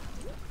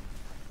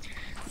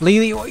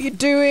 Lily, what are you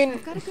doing?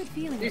 I've got a good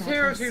feeling These about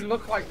heroes this. who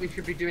look like they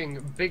should be doing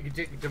big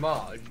dick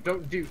damage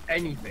don't do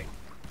anything.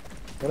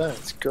 No,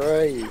 it's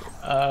great.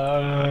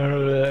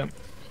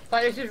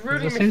 Like, it's just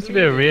really There seems to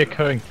be a misleading.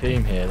 reoccurring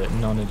theme here that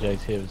none of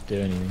Jay's heroes do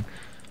anything.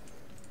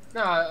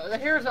 No, the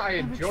heroes that I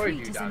enjoy retreat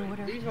do is in damage.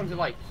 order. These ones are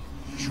like,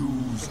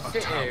 Choose a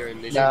sit here talent.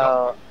 and they do nothing.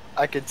 Now,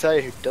 I can tell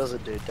you who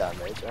doesn't do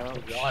damage. Oh,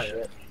 Zaya.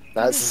 shit.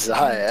 That's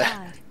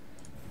Zaya.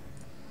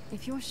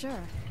 If you're sure.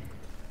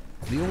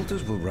 The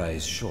altars will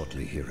rise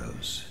shortly,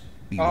 heroes.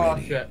 Be Oh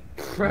ready. shit.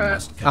 We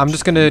must I'm catch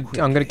just them gonna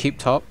quickly. keep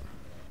top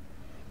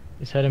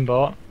He's heading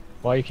bot.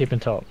 Why are you keeping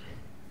top?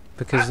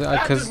 because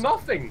That does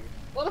nothing.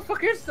 What the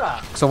fuck is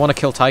that? I want to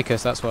kill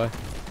Tychus. That's why.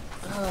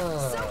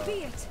 So be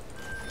it.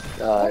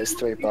 Ah, it's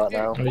 3 bot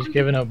now. Are we just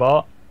giving up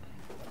bot?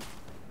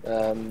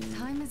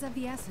 Time is of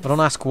the essence. I don't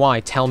ask why.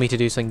 Tell me to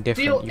do something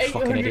Deal different, you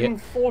fucking idiot.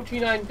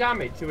 849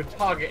 damage to a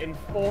target and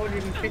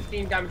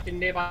 415 damage to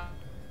nearby.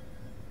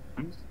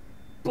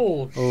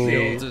 Bullshit.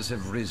 The altars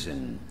have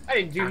risen. I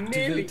didn't do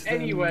nearly Activate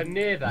them anywhere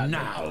near that.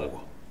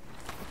 now.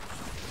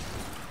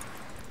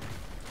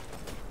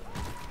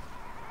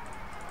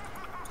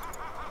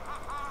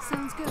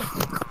 Sounds good.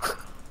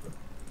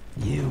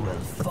 You will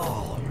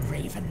fall,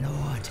 Raven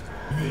Lord.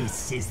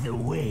 This is the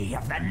way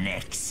of the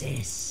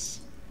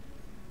Nexus.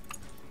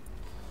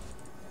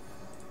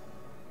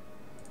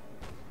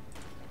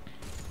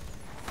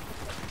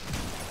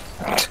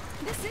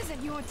 This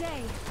isn't your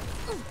day.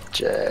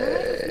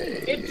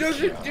 Jay. It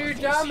doesn't do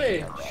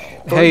damage.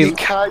 But Hey, you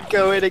can't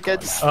go in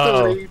against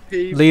Oh. 3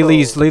 people.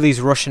 Lily's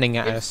rushing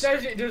at It us.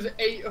 says it does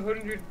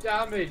 800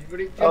 damage, but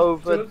it just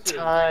Over doesn't.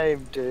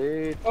 time,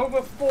 dude.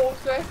 Over 4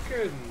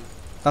 seconds.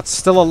 That's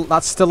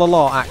still a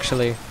lot,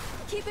 actually.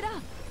 Keep it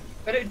up.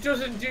 And it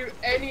doesn't do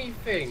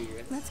anything.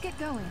 Let's get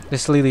going.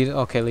 This Lily,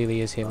 okay,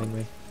 Lily is healing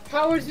me.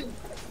 How is it?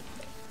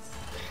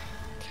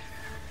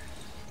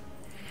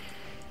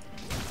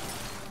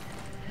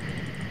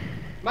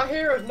 My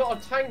hero's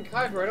not a tank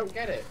either, I don't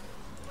get it.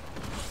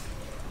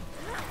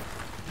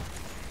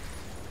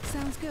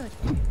 Sounds good.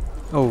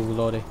 Oh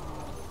lordy.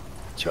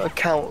 Do you want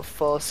to count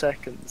 4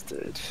 seconds,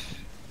 dude?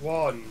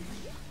 1,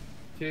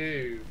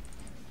 2,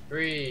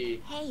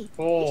 3, Hey,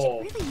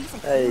 4. we should really use a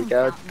There you healing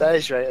go. fountain.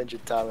 There's your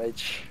 800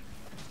 damage.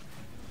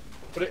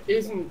 But it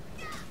isn't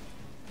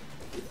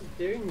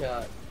doing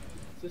that.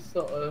 It's just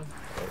sort of.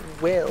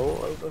 It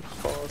will over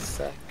 4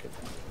 seconds.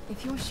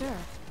 If you're sure.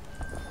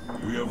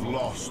 We have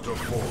lost a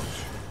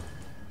fort.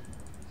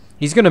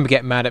 He's gonna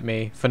get mad at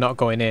me for not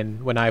going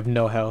in when I have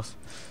no health.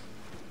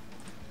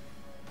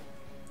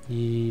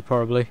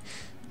 Probably.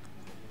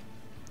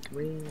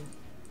 Green.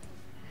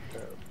 No.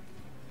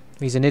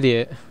 He's an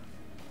idiot.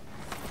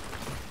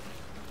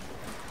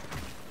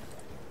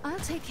 I'll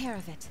take care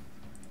of it.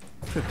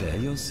 Prepare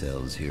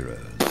yourselves, heroes.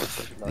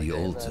 Not The getting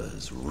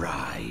altars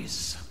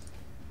rise.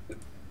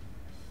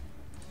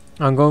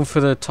 I'm going for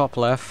the top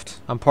left.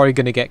 I'm probably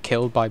gonna get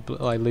killed by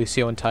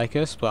Lucio and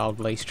Tychus, but I'll at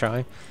least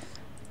try.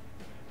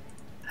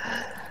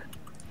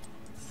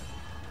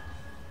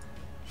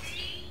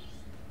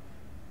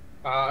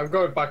 I'm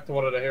going back to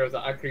one of the heroes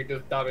that actually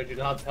does damage and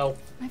has health.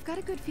 I've got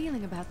a good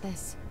feeling about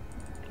this.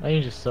 I think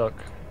you just suck.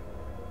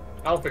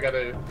 I don't think I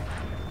do.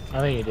 I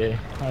think you do.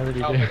 I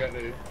really I don't do. think I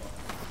do.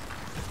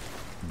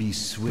 Be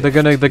swift. They're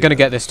gonna get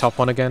heroes. this top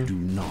one Do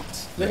again. not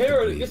The let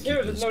hero- the this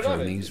hero does Gravekeeper's no damage.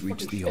 cronies It's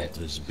reach fucking the shit.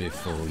 altars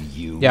before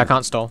you. Yeah, I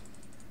can't stall.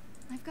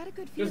 I've got a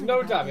good There's feeling no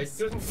about damage, this.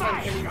 doesn't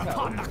tank any Fire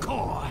upon health. the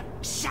core.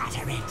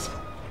 Shatter it.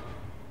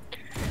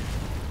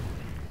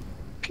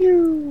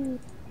 Pew!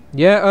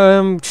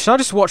 Yeah, should I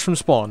just watch from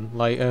spawn?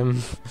 Like, No,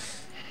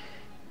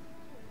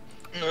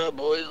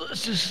 boys,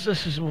 let's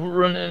just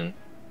run in.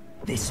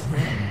 This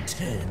realm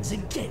turns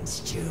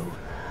against you.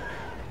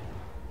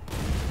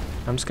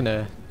 I'm just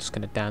gonna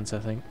dance, I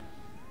think.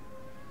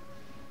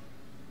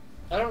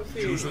 I don't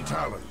see. Choose a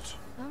talent.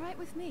 All right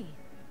with me.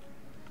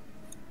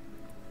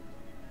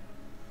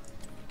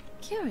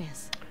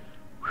 Curious.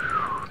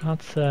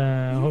 That's You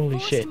holy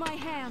forced shit. my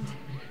hand.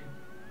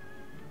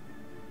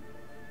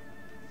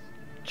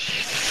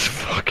 Jesus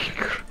fucking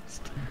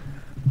Christ.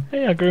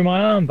 Hey, I grew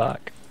my arm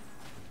back.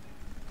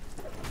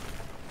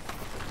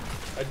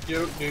 I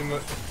don't do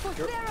much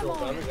drop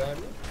damage, I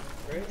mean.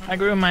 Great. I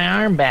grew my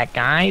arm back,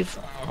 guys.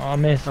 Oh, I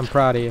missed. I'm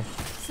proud of you.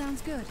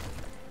 Sounds good.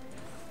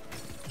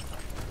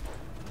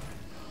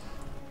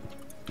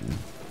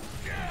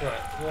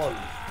 Right, 1,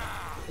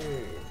 2.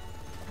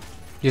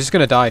 You're just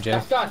gonna die,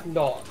 Jeff. That's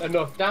not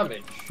enough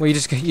damage. Well, you're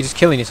just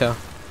killing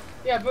yourself.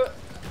 Yeah, but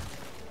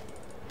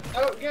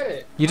I don't get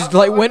it. You just, I-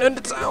 like, I- went I-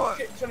 under tower.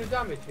 Shit ton of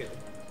damage here.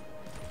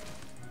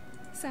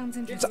 Sounds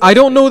interesting. I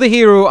don't know the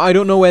hero. I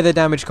don't know where the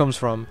damage comes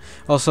from.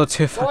 Also,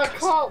 to Well, I fuck.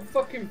 can't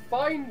fucking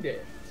find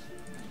it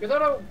because I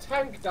don't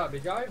tank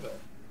damage either.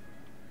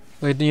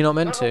 Wait, you're not I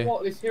meant don't know to.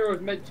 what this hero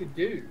is meant to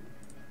do.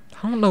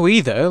 I don't know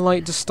either.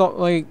 Like, just stop.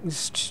 Like,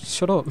 just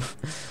shut up.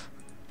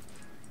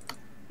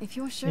 If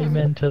you're sure.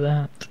 Amen to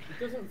that.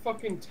 It doesn't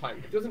fucking tank.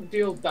 It doesn't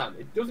deal damage.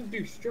 It doesn't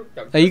do struck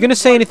damage. Are you gonna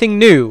say anything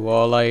new,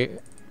 or like,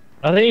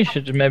 I think you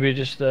should maybe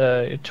just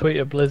tweet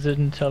at Blizzard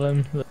and tell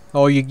them that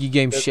oh, you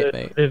game shit,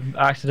 mate? they've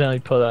accidentally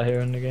put that here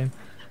in the game.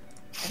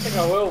 I think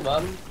I will,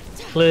 man.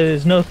 Clearly,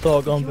 there's no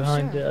thought gone You're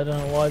behind sure? it. I don't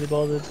know why they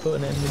bothered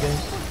putting it in the game.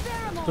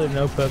 There's clearly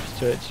no purpose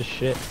to it. It's just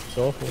shit. It's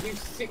awful. I do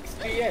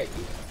 68.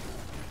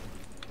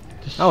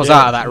 Just I was shit.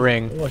 out of that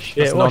ring. What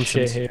shit? That's What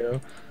shit, nonsense.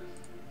 hero?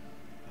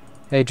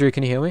 Hey, Drew,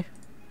 can you hear me?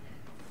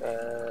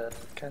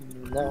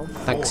 Can no.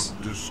 Thanks.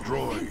 Fort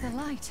destroyed. Thank the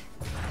light.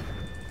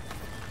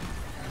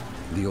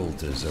 The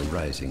altars are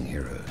rising,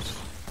 heroes.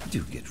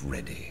 Do get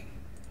ready.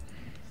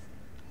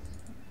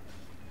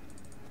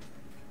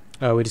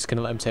 Oh, we're just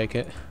gonna let him take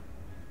it.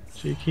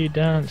 Cheeky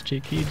dance,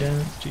 cheeky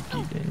dance,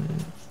 cheeky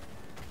dance.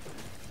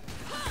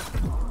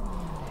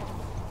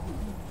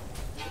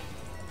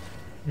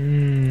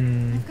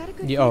 I've got a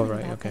good Yeah, oh, feeling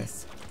right, about okay.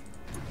 this.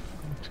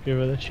 Let's give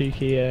her the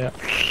cheeky.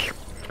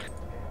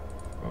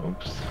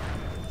 Oops.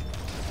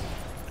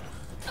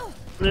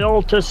 The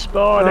altar's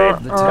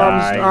spawning.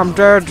 I'm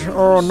dead.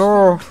 Oh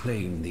no.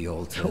 Claim the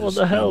altar. What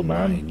the hell,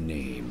 My man?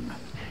 name.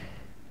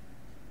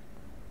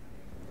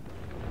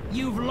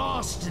 You've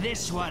lost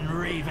this one,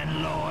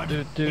 Raven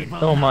Lord. Dude.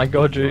 Oh my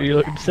god, Drew, you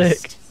look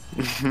sick.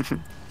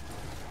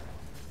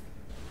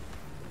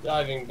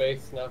 Diving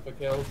base now for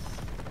kills.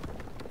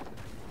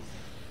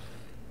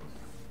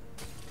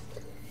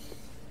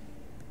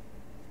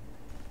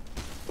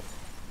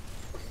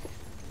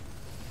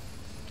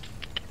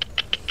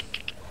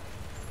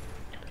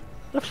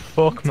 The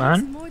fuck,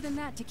 man? More than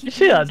that to keep You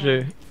see that, hands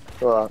Drew?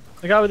 What?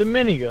 The guy with the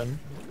minigun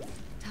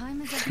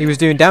Time is He was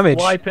doing damage.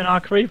 wiping our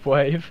creep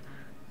wave.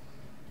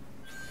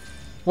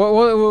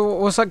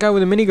 What's that guy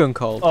with the minigun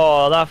called?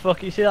 Oh, that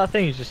fuck! You see that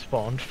thing he's just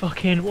spawned?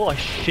 Fucking what a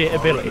shit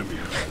ability. Enemy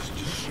has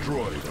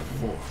destroyed a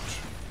fort.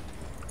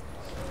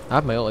 I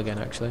have my ult again,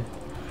 actually.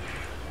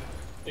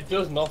 It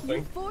does You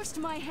nothing. forced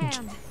my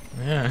hand.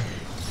 Yeah.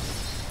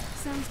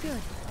 Sounds good.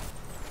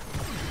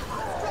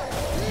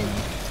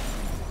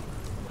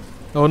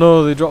 Oh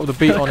no, they dropped the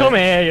beat on Come it.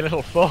 here, you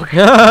little fuck.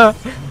 Well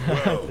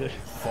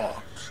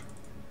fought.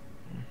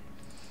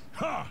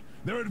 Ha!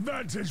 Their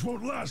advantage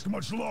won't last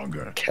much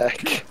longer. Keck.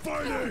 Keep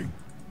fighting.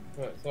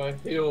 Right, so I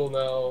heal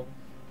now.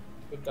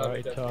 Good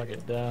damage. Right,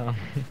 target down.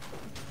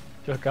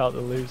 Took out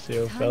the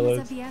Lucio, Time is fellas.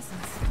 of the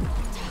essence.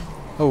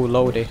 Oh,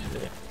 lordy.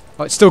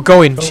 Oh, it's still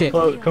going. Come, Shit.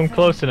 come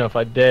close enough,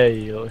 I dare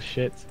you, you little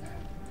shit.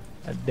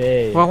 I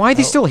dare you. Well, why are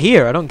they Oh, still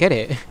here? I don't get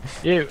it.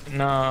 You,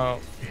 no.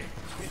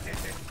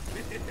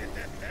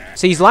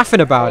 See, he's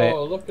laughing about it.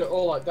 Oh, look at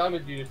all that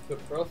damage you just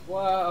took for us.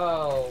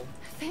 Wow.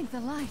 Thank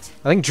the light.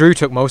 I think Drew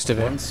took most of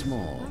it. Once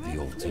more, the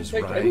altars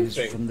Take rise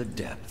anything. from the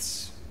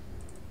depths.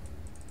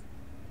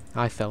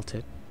 I felt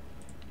it.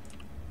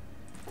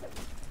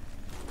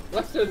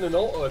 Less than an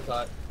auto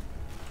attack.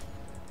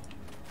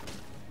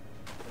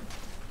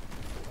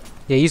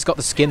 Yeah, he's got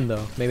the skin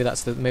though. Maybe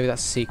that's the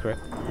secret.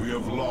 We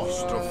have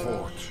lost a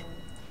fort.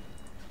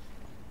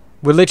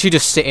 We're literally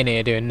just sitting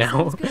here doing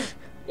now.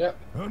 Yep.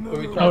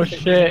 Another Oh one.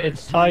 shit,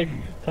 it's Tiger.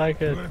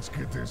 Let's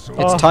get this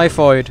over. It's Oh.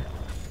 typhoid.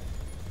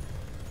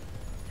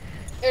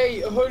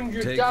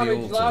 800 Take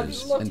damage, the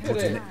lads. altars Look and at put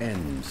it. an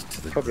end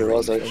to the Probably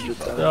was 800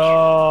 damage.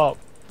 Stop.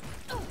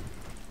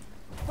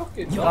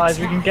 Fucking Guys,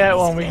 we can get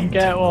one, we can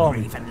get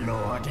one. Raven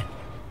Lord.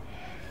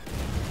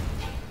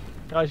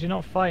 Guys, you're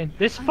not fighting.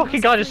 This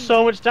fucking guy does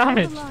so much Hold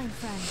the damage. line,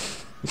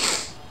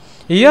 friend.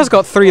 He has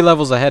got 3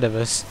 levels ahead of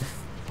us.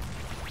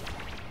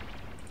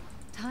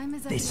 Time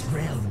is of This the essence.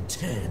 realm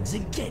turns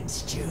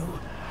against you.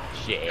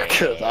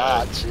 Look at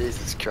that,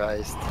 Jesus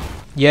Christ.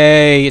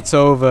 Yay, it's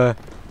over.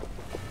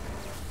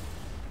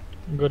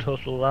 Good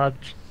hustle,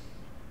 lads.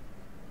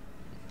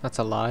 That's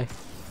a lie.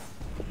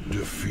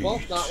 Defeat.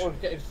 Whilst that one's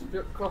getting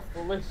stripped off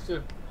the list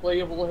of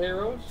playable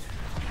heroes.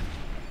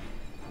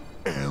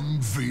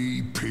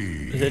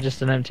 MVP. Is it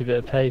just an empty bit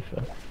of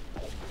paper?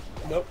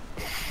 Nope.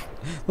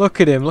 Look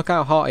at him, look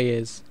how hot he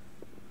is.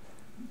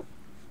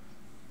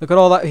 Look at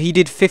all that, he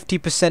did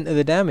 50% of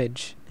the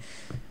damage.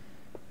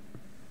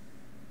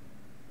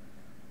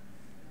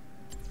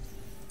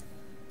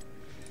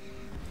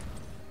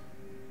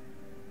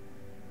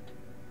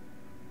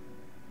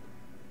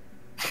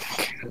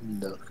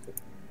 No.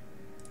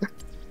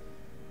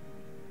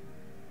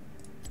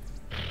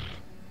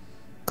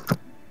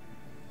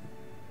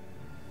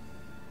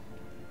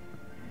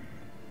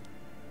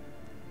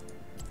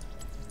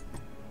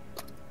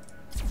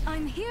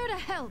 I'm here to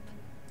help.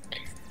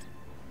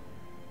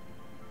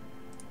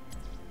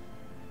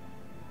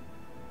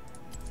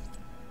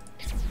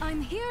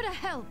 I'm here to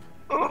help.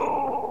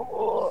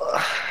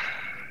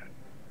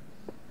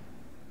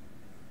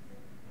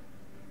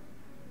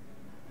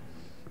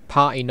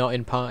 Party, not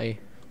in party.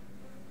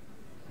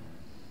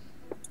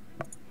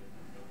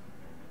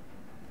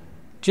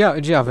 Do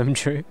you have him,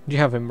 Drew? Do you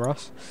have him,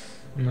 Ross?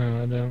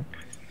 No, I don't.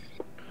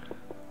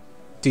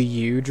 Do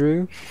you,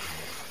 Drew?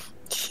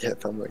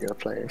 Yep, I'm not gonna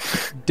play him.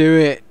 Do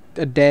it.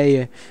 I dare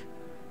you.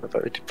 I've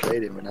already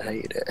played him and I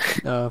hated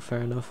it. Oh,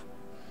 fair enough.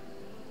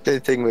 The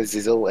thing was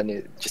his ult and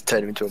it just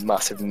turned him into a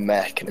massive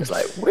mech and it was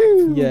like,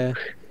 woo! Yeah.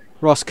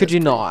 Ross, could you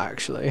not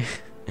actually?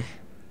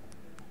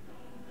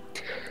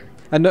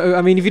 And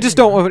I mean, if you just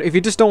don't want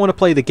to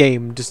play the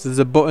game, just there's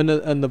a button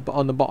on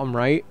the bottom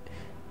right.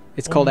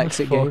 It's called What the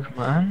exit fuck, game.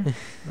 man.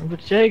 But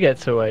Jay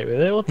gets away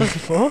with it. What the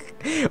fuck?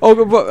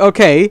 Oh, but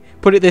okay.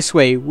 Put it this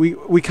way: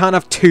 we can't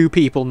have 2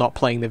 people not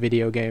playing the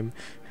video game.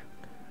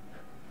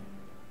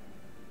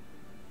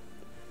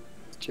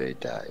 Jay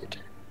died.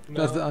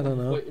 No, I don't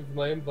know. waiting for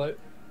my invite.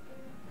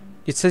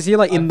 It says you're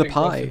like in the I think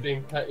Ross is pie.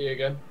 being petty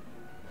again.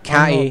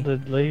 Catty. I'm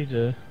not the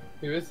leader.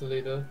 Who is the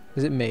leader?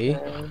 Is it me?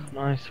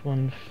 Nice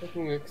one.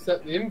 Fucking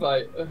accept the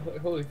invite.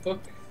 Holy fuck.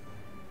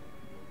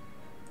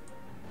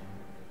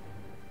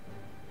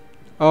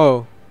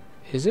 Oh,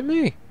 is it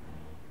me?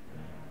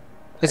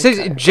 It says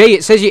Jay.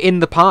 It says you're in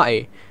the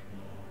party.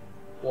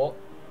 What?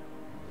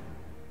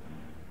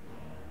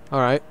 All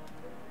right.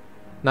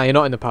 Now you're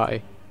not in the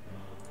party.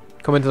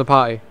 Come into the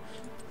party.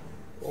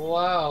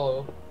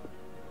 Wow.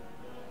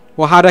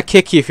 Well, how'd I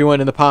kick you if you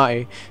weren't in the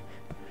party?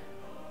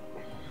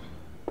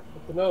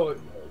 What But no,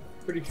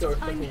 pretty sure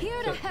it's I'm something here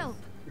to that's help.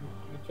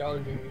 pretty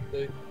challenging these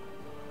days.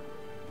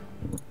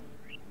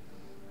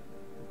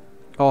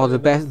 Oh, the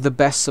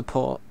best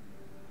support.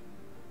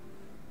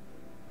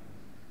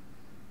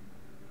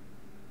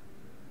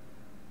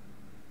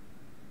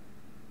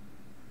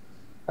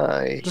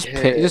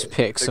 Just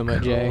pick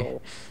something, Jay.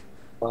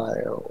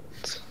 Wild.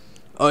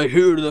 I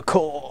hear the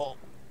call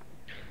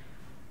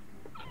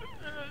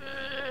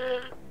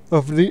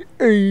of the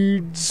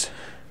AIDS.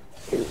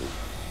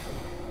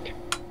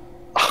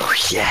 Oh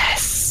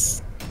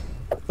yes.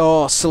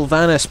 Oh,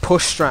 Sylvanas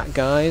push strat,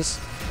 guys.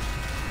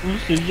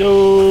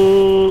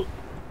 Yo.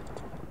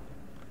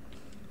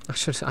 I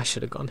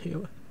should have gone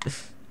here.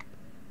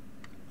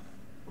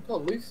 Oh,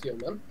 Lucio,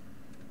 man.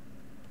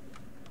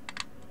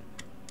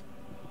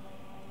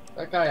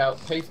 That guy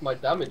outpaced my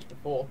damage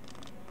before.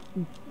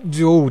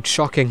 Oh,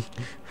 shocking.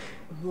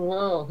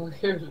 Wow,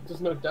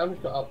 there's no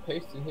damage got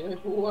outpaced in here.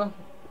 Wow.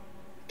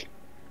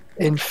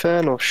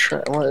 Infernal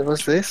Shrine. What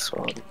was this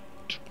one?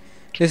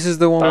 This is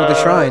the one with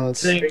the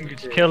shrines.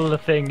 Kill the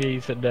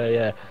thingies and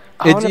yeah.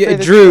 I wanna play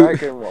the Drew,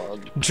 dragon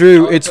one.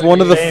 Drew, it's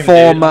one of the Game,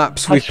 4 dude.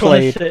 maps I we've just wanna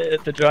played. sit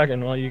at the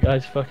dragon while you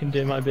guys fucking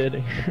do my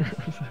bidding.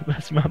 It's the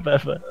best map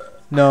ever.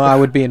 No, I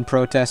would be in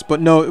protest,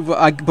 but no,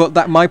 but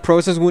that my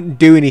process wouldn't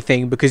do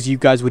anything because you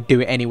guys would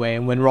do it anyway.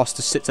 And when Ross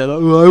just sits there,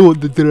 like, oh, I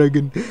want the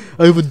dragon.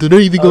 I haven't done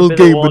anything all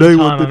game, but I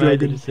want the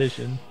dragon.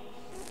 Decision.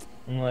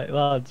 I'm like,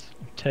 lads,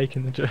 I'm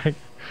taking the dragon.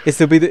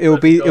 It'll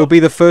be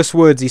the first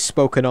words he's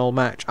spoken all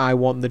match. I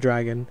want the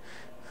dragon.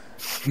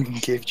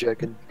 Give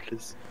dragon,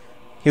 please.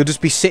 He'll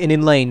just be sitting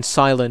in lane,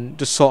 silent,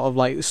 just sort of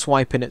like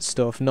swiping at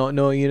stuff. No,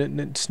 you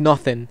know, it's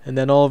nothing, and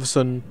then all of a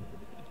sudden,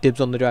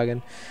 dibs on the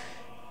dragon.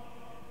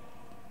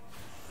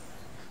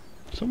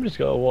 Somebody's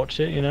got to watch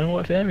it, you know.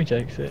 What if Amy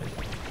takes it?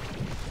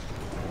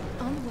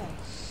 On the way.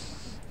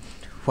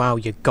 Wow,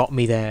 you got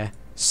me there.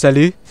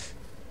 Salut.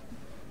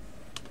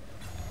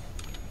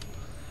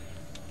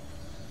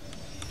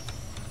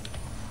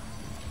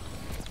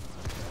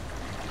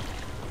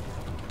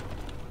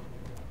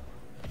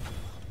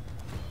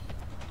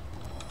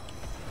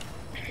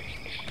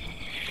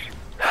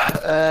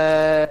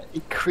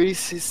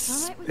 Increases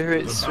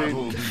spirit The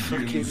battle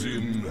begins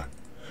in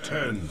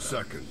 10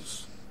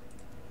 seconds.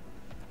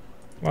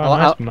 Wow,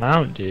 nice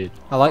mount, dude.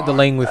 I like the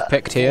lane we've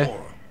picked here.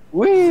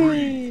 4,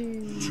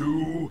 3,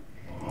 2,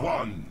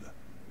 1.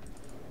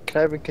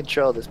 Can I even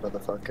control this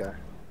motherfucker?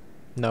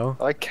 No.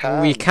 I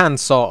can. We can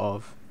sort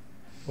of.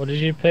 What did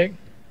you pick?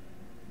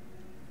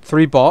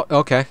 3 bot.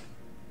 Okay.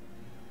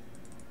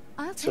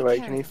 I'll take So wait,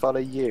 care can of he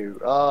follow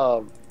you?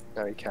 Oh,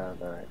 no, he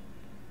can't. Alright.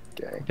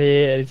 Okay.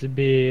 Bear, it's a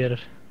bear.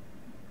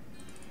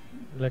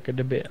 Look at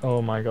the bear.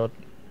 Oh my god.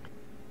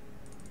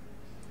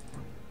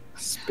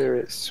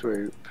 Spirit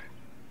swoop.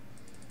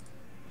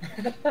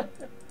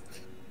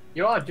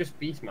 You are just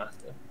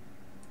Beastmaster.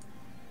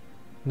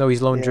 No,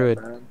 he's lone Yeah,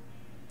 druid. man. I've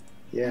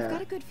Yeah.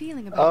 got a good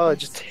feeling about Oh, this.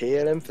 just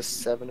heal him for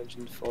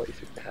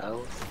 743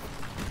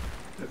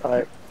 health.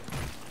 Alright.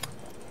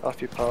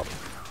 Off you pop.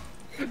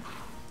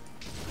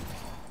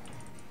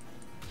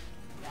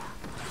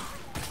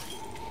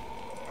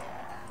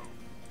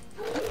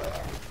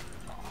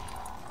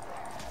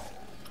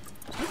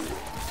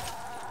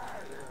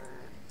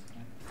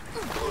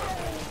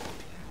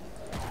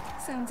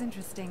 Sounds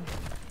interesting.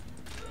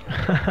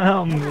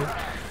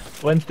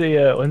 When's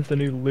the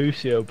new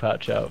Lucio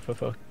patch out for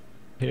fuck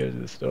Heroes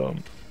of the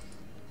Storm?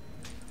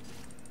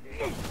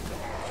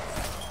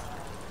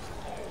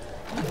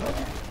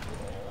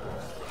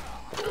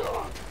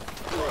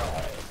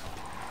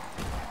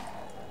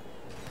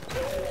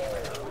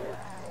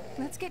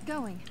 Let's get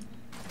going.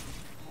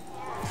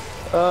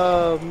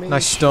 Oh, me.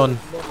 Nice stun.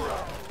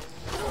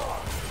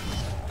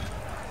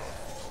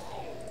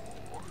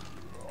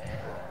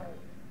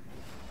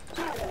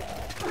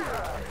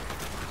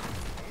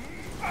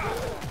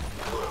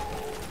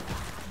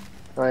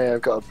 Oh yeah,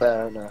 I've got a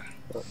bear now.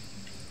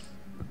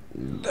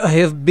 I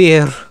have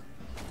beer.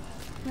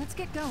 Let's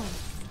get going.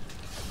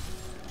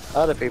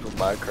 How do people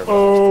micro?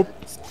 Oh.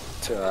 It's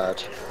too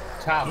hard.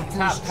 Tap.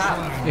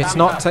 It's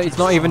not. It's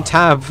not even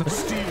tab.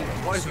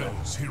 What is it?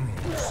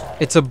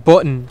 It's a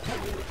button.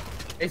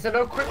 Is there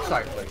no quick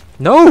cycling?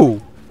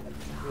 No.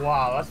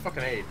 Wow, that's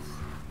fucking AIDS.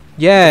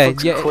 Yeah.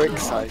 It's Yeah. quick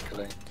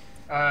cycling.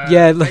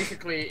 Yeah.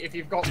 Basically, if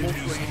you've got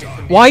multiple units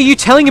in Why are you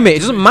telling him it? It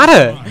doesn't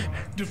matter.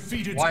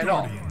 Why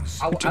not?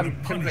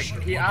 I'm convinced.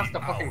 He asked a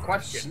fucking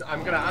question.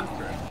 I'm gonna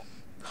answer it.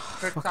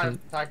 Quick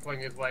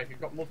cycling is where if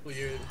you've got multiple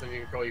units and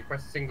you go, you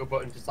press a single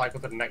button to cycle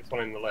to the next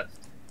one in the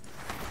list.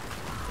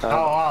 Oh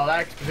wow,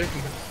 that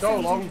exposition took so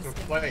long to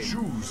explain.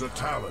 Choose a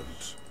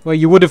talent. Well,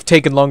 you would have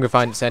taken longer if I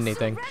hadn't said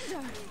anything.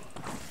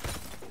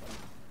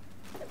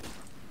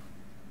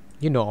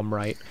 You know I'm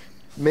right.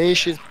 Me,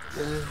 she's.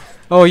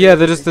 Oh yeah,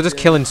 they're just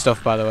killing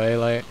stuff, by the way.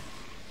 Like,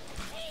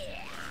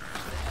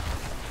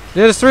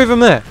 yeah, there's 3 of them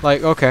there.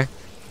 Like, okay.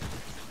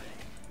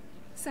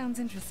 Sounds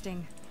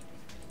interesting.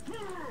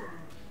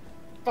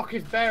 Fuck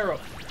his bear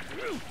up.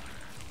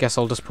 Guess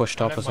I'll just push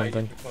top or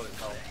something.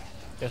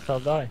 Guess I'll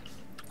die.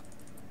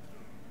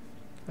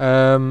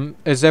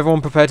 Is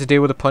everyone prepared to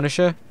deal with the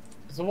Punisher?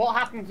 So what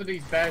happens to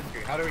these bears?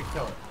 How do we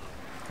kill it?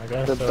 I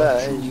guess The so.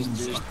 bear, you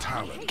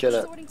just kill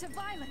it. Resorting to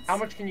violence. How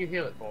much can you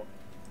heal it for?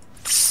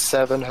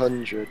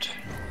 700.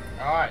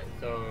 Alright,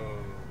 so...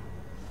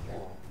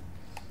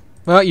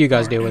 Well, you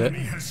guys deal with it.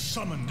 Enemy has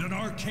summoned an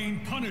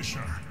arcane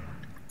Punisher.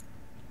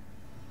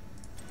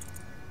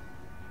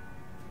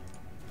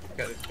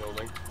 Get this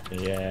building.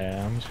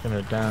 Yeah, I'm just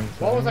gonna dance.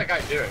 What was that guy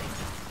doing?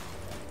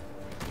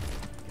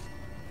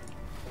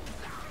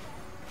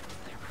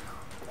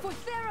 For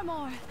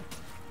Theramore.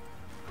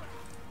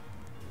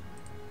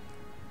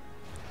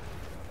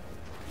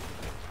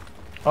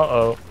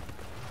 Uh-oh.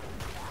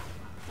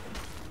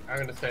 I'm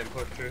gonna stay and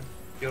push through.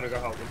 You wanna go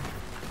help him?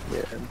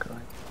 Yeah, I'm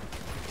going.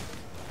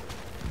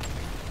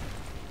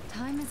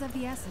 Time is of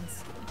the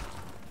essence.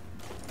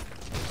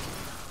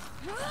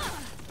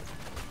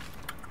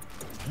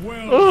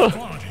 Well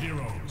fought,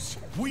 heroes.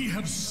 We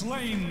have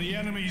slain the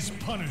enemy's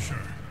Punisher.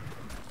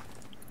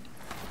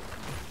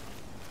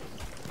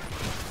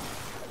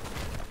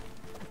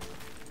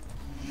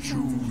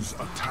 Choose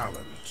a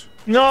talent.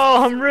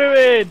 No, I'm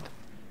ruined!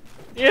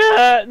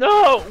 Yeah,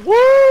 no!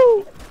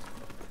 Woo!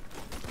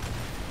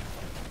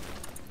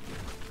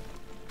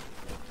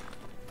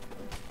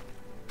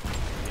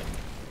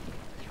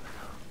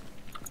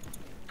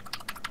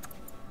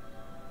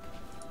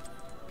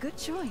 Good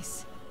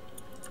choice.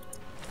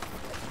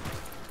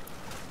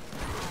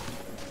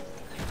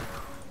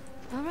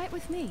 All right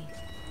with me.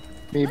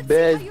 Me Let's see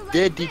bear how you like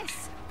did it.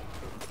 this.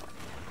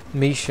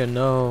 Misha,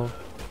 no.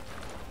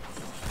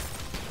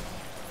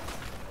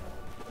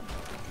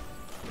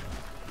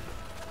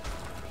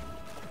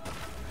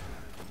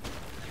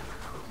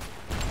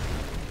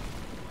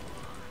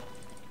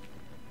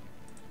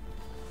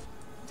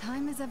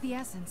 Time is of the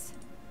essence.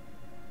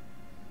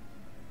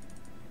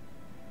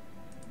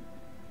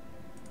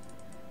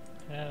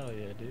 Hell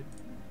yeah, dude.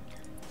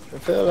 I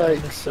feel like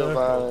in a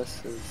circle.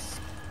 Sylvanas is.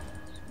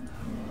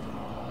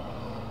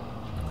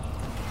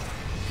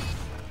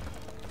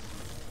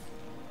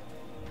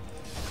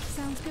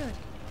 Sounds good.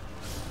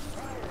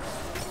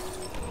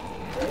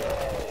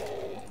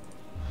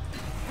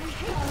 I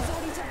hate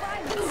resorting to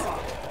violence.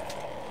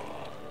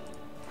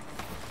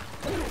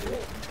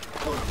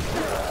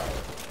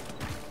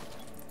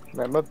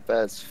 Man, my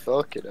bear's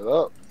fucking him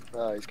up.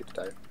 Oh, he's gonna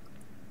die.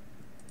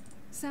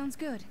 Sounds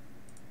good.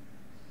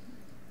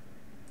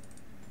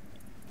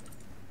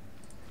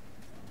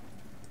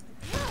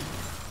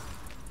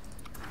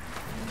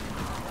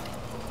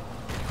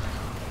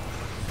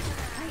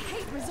 I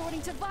hate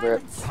resorting to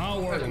violence.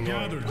 Power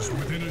gathers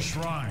within a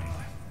shrine.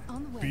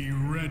 On the way. Be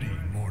ready,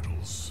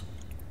 mortals.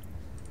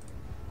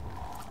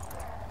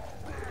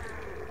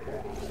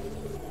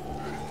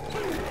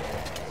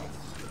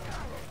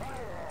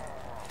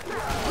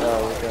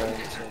 Oh, we're going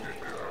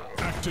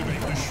to.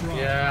 Activate the shrine.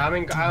 Yeah,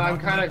 I'm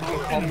kind of in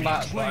combat,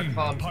 but I claim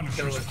can't Punisher's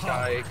kill this power.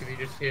 guy because he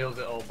just heals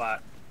it all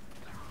back.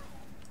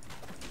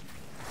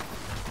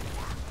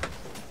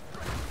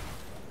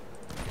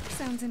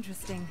 Sounds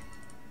interesting.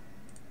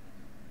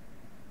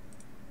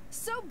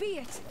 So be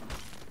it.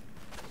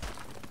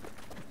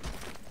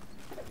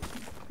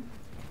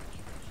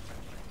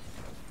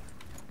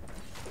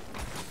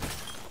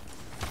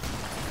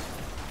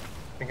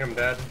 I think I'm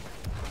dead.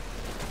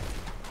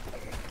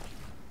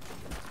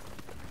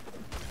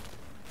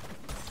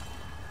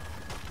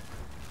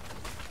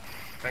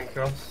 Thank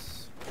you.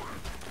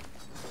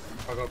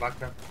 I'll go back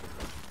now.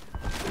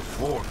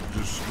 Fort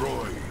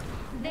destroyed.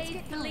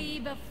 They flee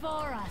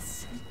before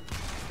us.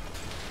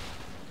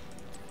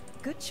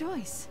 Good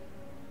choice.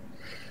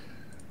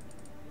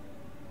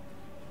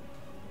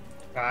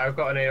 Right, I've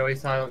got an AoE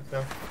silence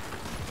now.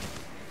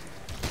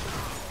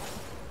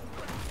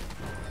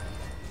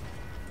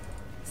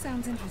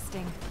 Sounds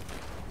interesting.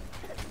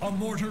 A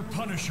mortar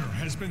Punisher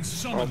has been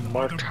summoned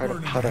by mortar the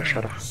burning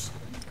Punisher. hells.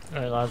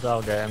 Alright lads,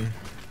 I'll get him.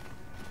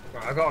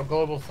 Right, I got a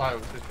global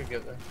silence. We should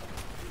get there.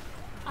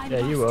 I Yeah,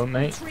 you must won't,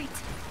 mate. retreat.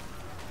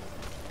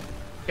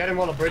 Get him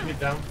while the bridge is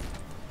down.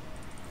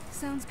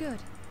 Sounds good.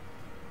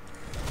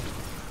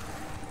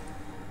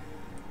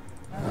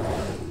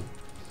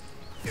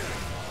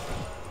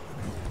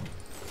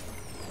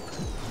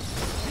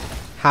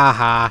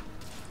 Haha.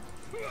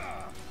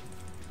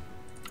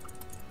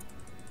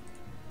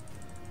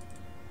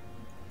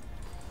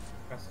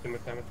 That's too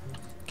much damage.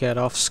 Get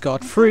off I've got a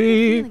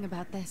scot-free. feeling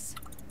about this.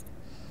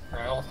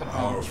 Alright, I lost the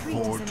Our power.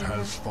 fort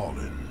has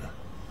fallen.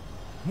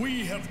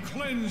 We have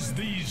cleansed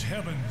these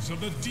heavens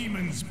of the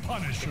demon's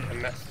Punisher. A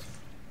mess.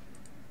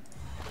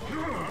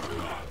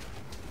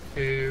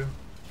 2,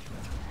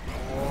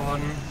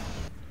 1.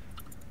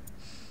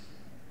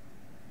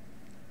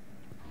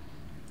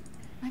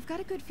 I've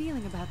got a good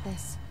feeling about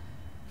this.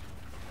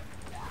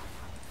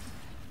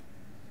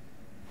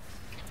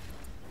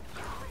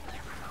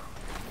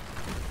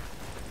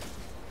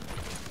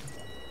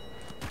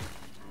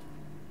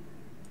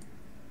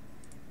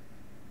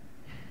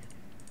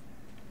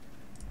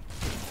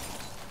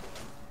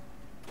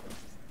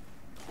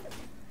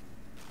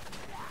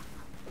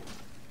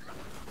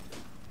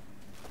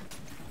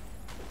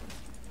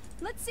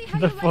 Let's Let's see how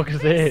The you fuck like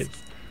is this.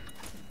 this?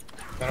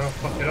 Oh,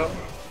 fuck it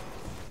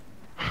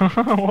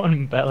up.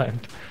 One bell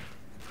end.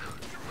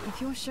 If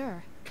you're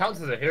sure.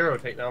 Counts as a hero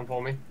takedown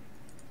for me.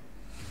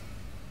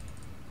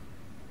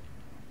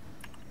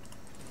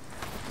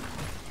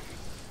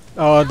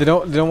 Oh, they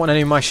don't want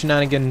any of my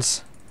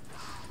shenanigans.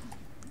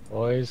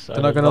 Boys,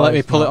 They're not gonna let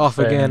me pull it off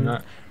again.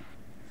 A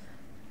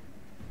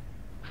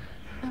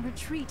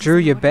retreat. Drew,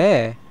 is in your order.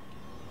 bear.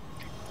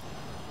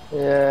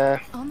 Yeah,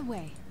 On the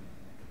way.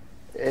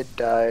 it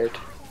died.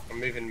 I'm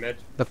moving mid.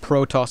 The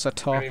Protoss are I'm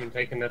top. even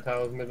taking the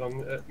towers mid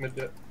on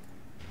mid.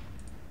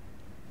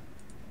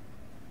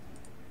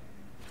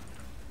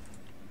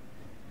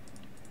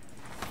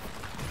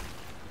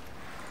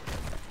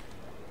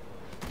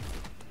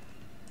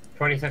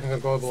 20 seconds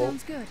of global.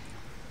 Sounds good.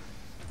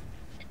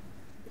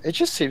 It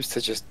just seems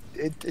to just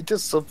it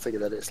does something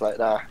and then it's like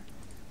nah.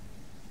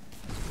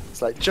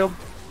 It's like jump.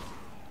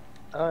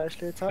 Oh,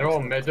 actually, it's They're all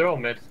mid. They're all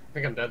mid. I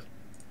think I'm dead.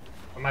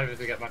 I might be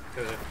able to get back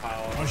to the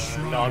power. A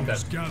shrine No, I'm dead.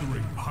 is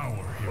gathering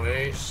power here.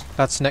 Wait.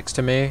 That's next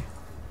to me.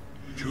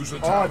 Choose a Oh,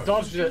 I talent.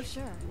 dodged it.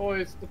 Sure.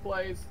 Boys, the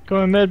plays.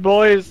 Going mid,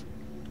 boys.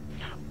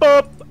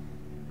 Up.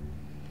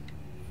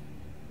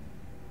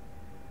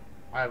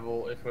 I have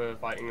ult if we're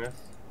fighting this.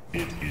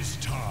 It is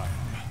time.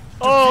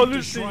 Oh, Defeat the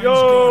Lucy, Shrine's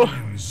yo.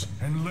 guardians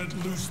and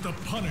let loose the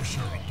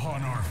Punisher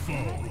upon our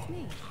foe. With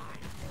me.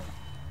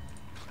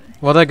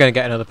 Well, they're gonna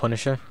get another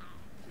Punisher.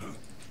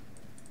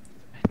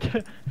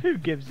 Who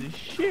gives a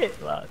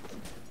shit, lad?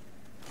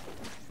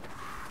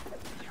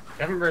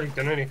 They haven't really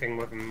done anything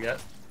with him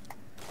yet.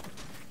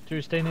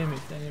 Drew, stay near me,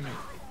 stay near me.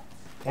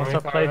 Once Only I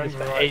if I play this for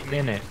remember 8 right.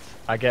 minutes,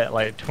 I get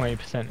like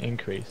 20%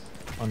 increase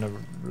on the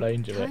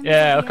range of it. Time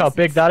Yeah, is look the how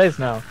big essence. that is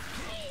now.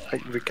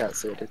 We can't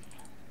see it.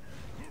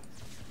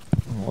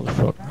 What the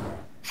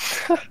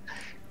fuck?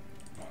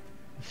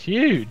 It's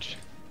huge.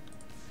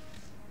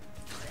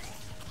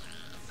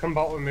 Come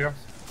back with me, Ross.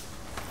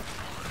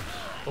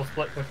 We'll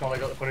split push while I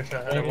got the Punisher,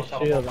 and then Maybe we'll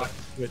teleport shield back.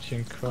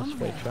 switching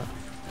crossfade trap.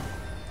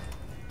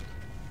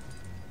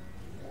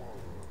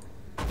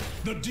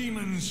 The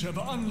demons have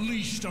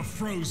unleashed a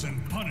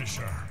frozen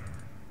Punisher.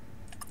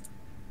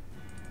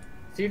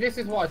 See, this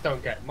is what I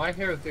don't get. My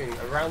hero's doing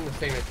around the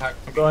same attack.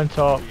 I'm going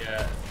top.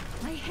 Yeah.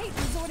 I hate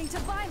resorting to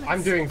violence.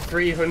 I'm doing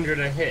 300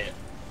 a hit.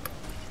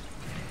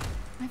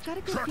 I've got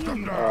a good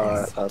feeling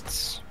about this.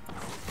 That's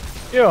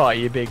You're alright,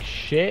 you big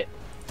shit.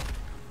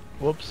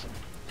 Whoops.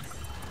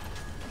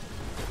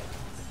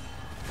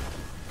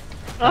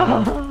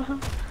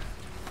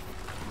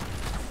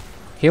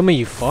 Heal me,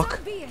 you fuck.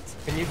 So be it.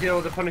 Can you deal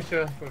with the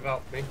Punisher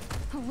without me?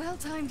 A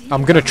well-timed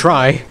I'm gonna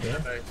try.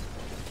 Okay.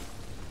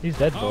 He's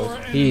dead, Our boys.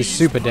 He's enemy's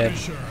super dead.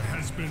 Punisher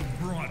has been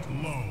brought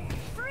low.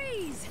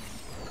 freeze.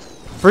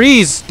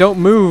 Freeze! Don't To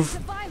move.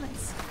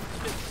 violence.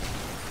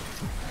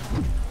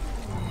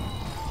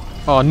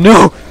 Oh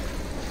no!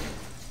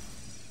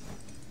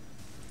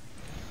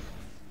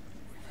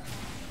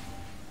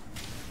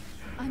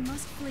 I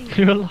must flee.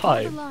 You're Hold the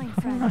alive. line,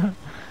 friend.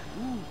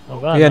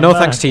 Not bad, Yeah, not no bad.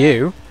 thanks to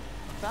you.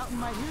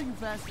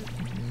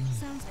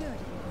 Sounds good.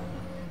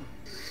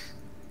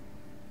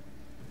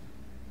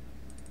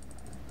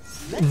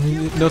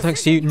 No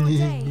thanks to Your you.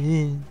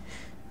 day.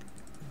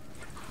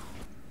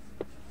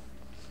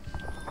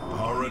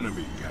 Our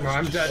enemy No,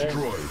 I'm has dead.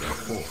 destroyed a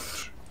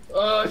fort.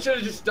 I should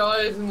have just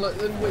died and let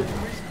them win.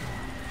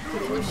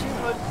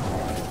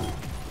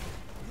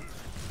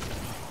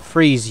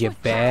 Freeze, you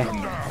bear.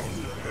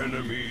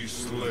 Enemy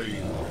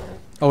slain.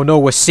 Oh no,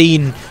 we're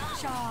seen.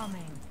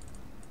 Charming.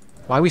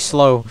 Why are we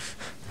slow?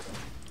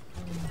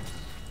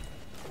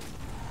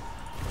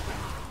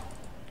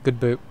 Good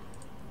boot.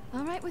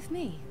 All right with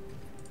me.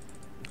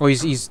 Oh,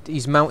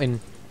 he's mounting.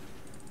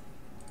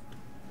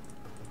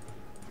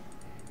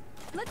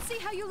 Let's see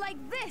how you like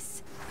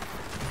this.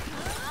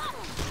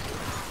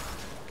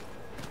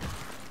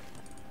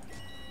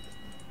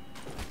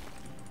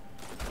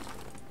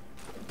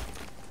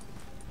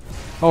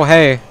 Oh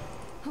hey.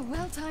 A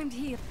well-timed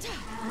heal.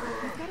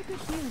 I've got a good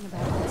feeling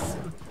about this.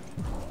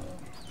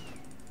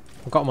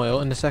 I've got my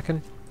ult in a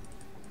second.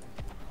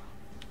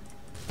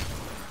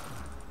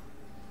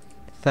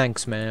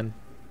 Thanks, man.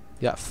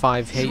 You got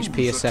 5 HP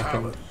a Choose second.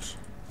 talent.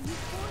 You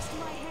forced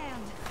my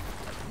hand.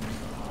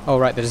 Oh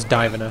right, they're just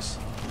diving us.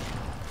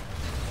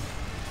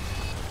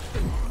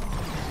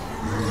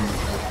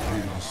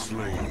 Been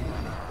slain.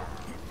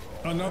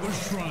 Another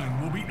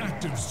shrine will be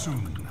active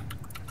soon.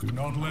 Do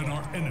not let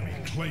our enemy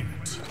claim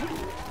it.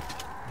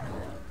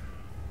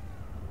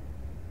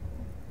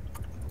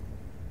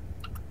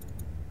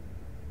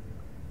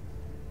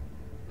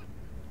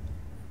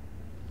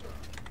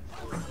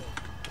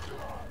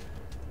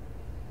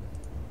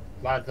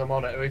 Lads, I'm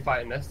on it. Are we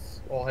fighting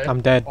this? All here?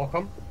 I'm dead. All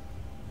come?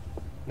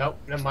 Nope,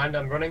 never mind,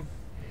 I'm running.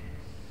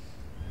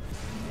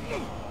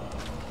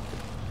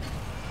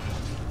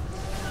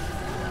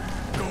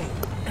 Go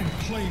and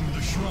claim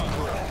the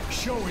shrine.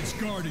 Show its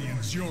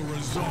guardians your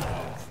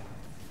resolve.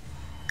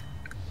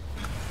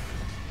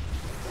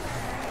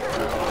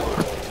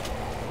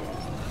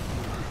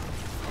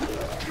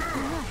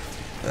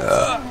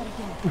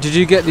 Did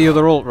you get the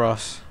other ult,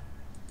 Ross?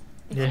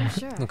 If Yeah. you're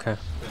sure. Okay.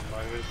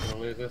 I'm just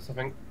gonna lose this, I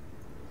think.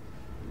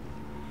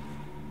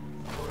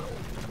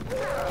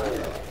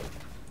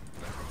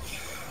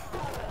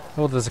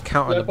 Oh, there's a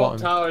count at the bot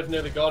bottom. tower is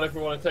nearly gone if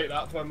we want to take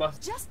that for a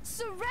master. Just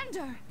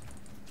surrender.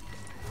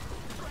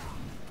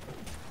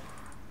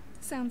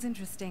 Sounds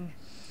interesting.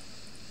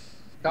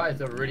 That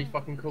is a really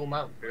fucking cool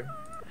mount, dude.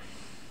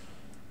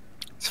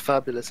 It's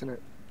fabulous, isn't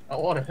it? I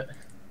want it.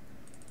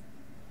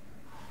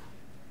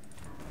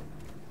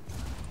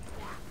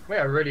 We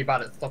are really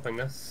bad at stopping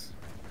this.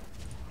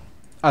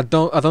 I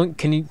don't.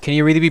 Can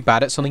you really be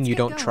bad at something you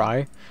don't going.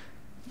 try?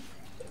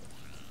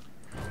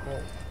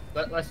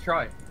 Well, let's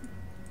try.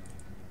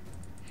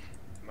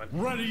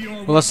 Ready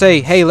your Well, I'll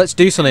say, hey, let's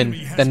do something.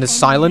 Then there's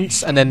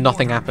silence, and then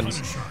nothing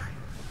happens.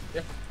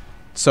 Yeah.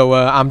 So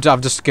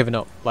I've just given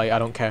up. Like I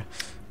don't care.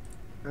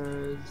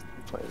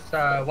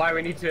 So why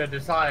we need to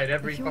decide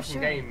every If you're fucking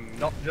sure. game,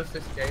 not just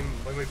this game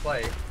when we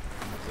play.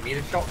 We need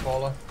a shot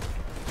caller.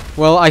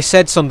 Well, I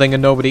said something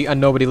and nobody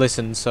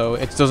listened, so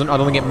it doesn't. I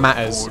don't think it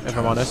matters if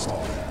I'm honest.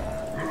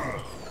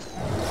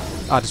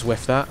 I just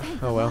whiffed that.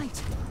 Oh well.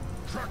 Right.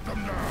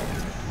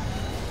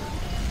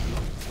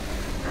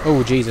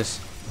 Oh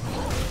Jesus.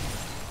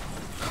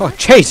 Oh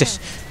Jesus.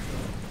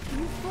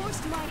 You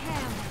forced my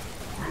hand.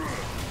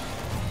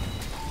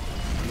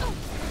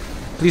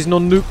 Please no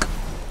nuke.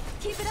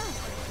 Keep it up.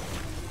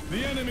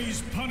 The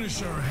enemy's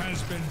Punisher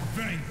has been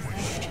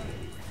vanquished.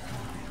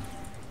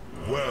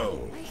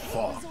 Well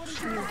fought.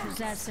 You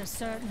possess a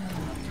certain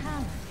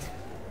talent.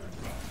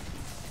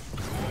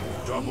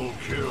 Double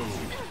kill.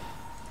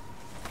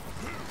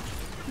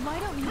 Why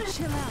don't you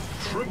chill out?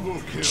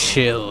 Triple kill.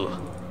 Chill.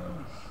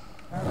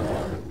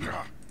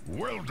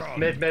 Well done.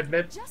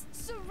 Mid. Just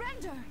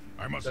surrender.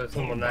 I must There's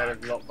pull someone there back.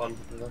 that's not fun.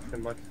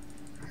 Nothing much.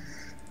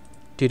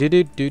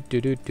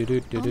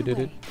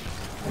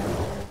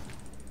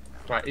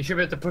 Right, you should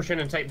be able to push in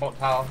and take bot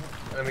tower,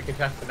 and then we can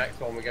test the next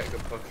one. We get a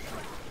good push.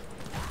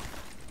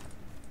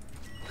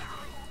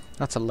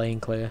 That's a lane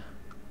clear.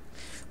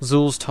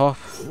 Zul's top.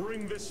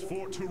 Bring this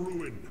fort to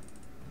ruin.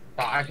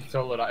 I can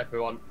solo that if we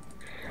want.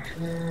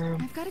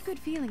 I've got a good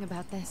feeling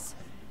about this.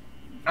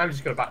 I'm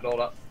just gonna backdoor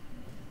that.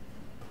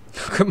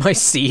 Look at my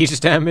siege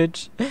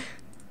damage.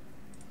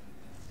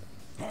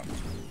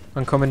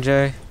 I'm coming,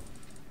 Jay.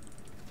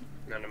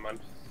 No, never mind.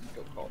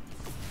 Still caught.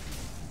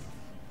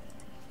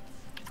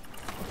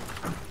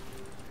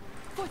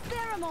 For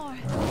Theramore.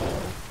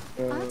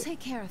 I'll take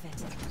care of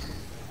it.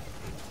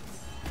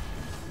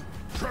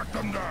 Track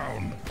them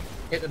down.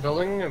 Hit the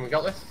building, and we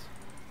got this.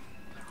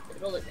 Hit the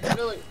building. Hit the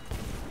building.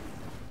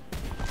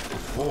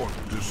 Fort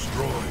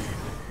destroyed.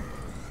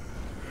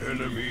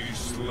 Enemy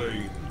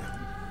slain.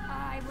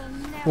 I will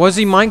never. Why is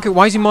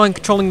he mind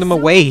controlling them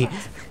away?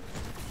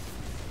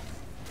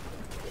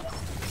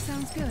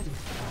 Sounds good.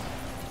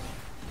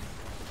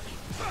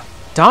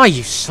 Die,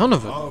 you son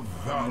of a. A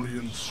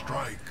valiant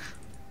strike.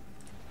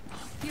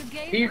 You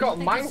gave You them got what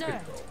they mind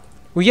deserved. control.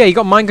 Well, yeah, he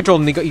got mind control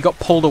and he got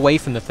pulled away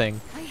from the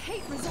thing. I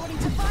hate resorting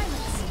to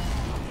violence.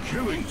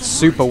 Killing.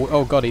 Super.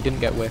 Oh god, he didn't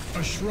get whiffed.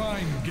 A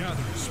shrine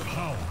gathers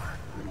power.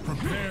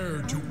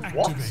 Prepare to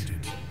activate it.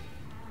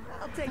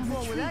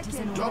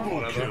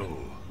 Double kill.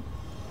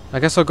 I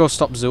guess I'll go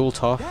stop Zul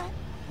top.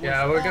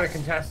 Yeah, we're gonna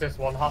contest this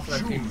one. Half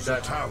of the team's Choose a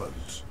dead.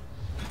 talent.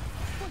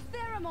 For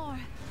Theramore.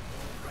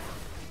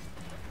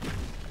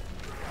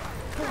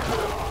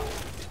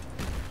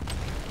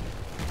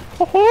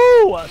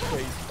 Oh, that's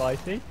pretty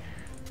spicy.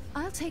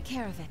 I'll take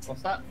care of it.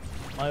 What's that?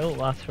 My ult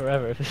lasts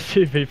forever if there's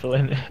 2 people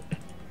in it.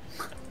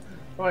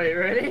 Wait,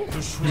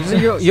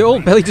 really? Your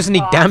ult barely doesn't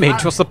need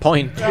damage. What's the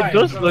point? It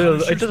does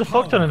a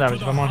fuck ton of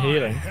damage if I'm on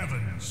healing.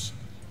 Heavens.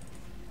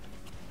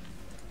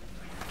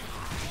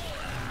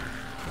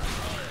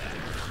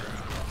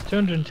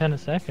 210 a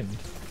second.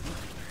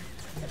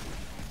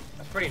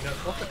 That's pretty nuts.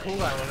 What's the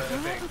cooldown on it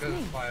if it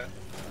goes fire?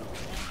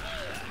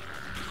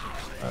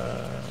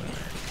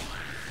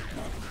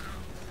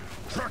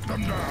 Track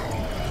them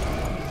down.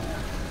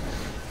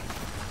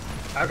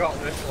 I got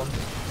this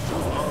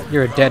one.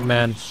 You're a dead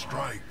man.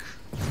 Strike.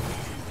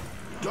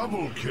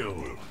 Double kill.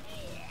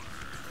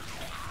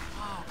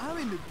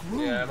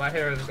 Yeah, my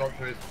hero's got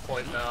to his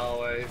point now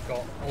where he's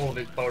got all of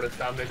his bonus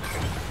damage.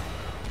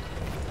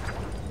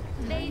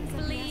 They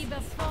flee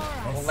before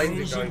us. What lane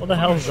is it going? What the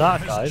hell's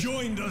that, Has guys?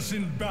 joined us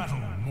in battle,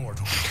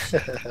 mortals.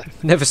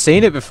 Never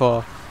seen it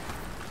before.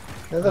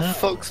 Where the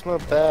fuck's my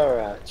bear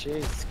at?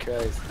 Jesus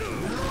Christ.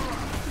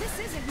 This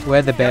isn't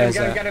Where the bears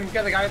Get him, at? get him,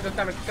 get the guy with the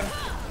damage. Get him.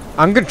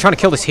 I'm gonna try to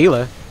kill this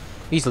healer.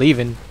 He's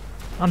leaving.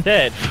 I'm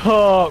dead.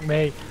 Fuck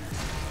me.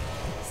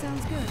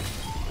 sounds good.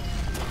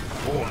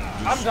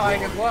 I'm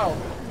dying as well.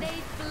 They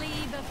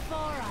flee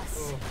before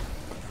us.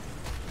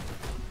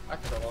 I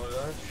don't know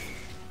that.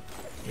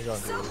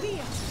 So be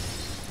it.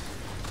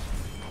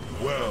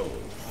 Well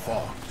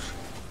fought.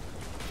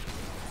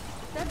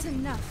 That's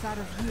enough out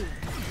of you.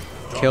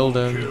 Killed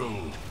him.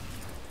 Kill.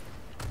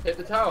 Hit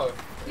the tower.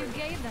 You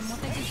gave them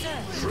what they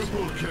deserved.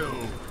 Triple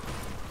kill.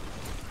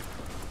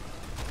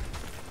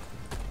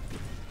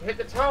 Hit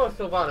the tower,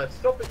 Sylvana.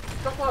 Stop it.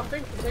 Stop our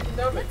thing from taking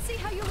damage. Let's see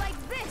how you like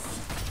this.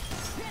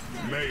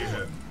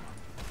 Mayhem.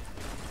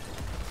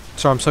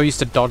 So I'm so used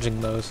to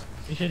dodging those.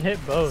 You should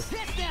hit both.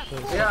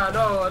 Yeah, I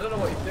know. I don't know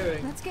what he's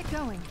doing. Let's get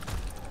going.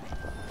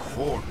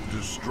 Fort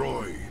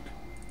destroyed.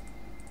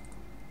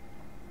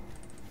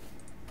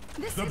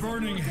 The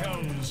burning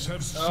hells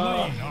have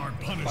slain our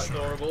Quite Punisher.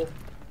 adorable.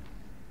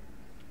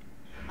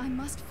 I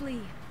must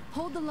flee.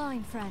 Hold the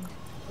line, friend.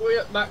 We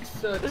at max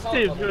This top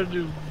team's level. gonna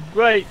do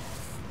great.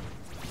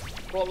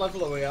 What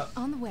level are we at?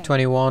 On the way.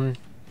 21.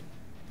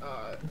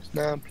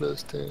 9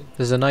 plus 10.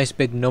 There's a nice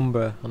big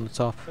number on the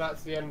top.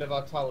 That's the end of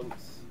our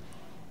talents.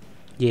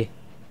 Yeah.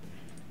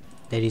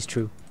 That is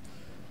true.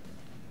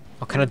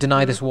 Oh, can I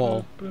deny this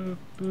wall?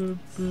 You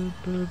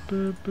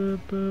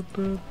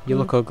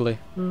look ugly.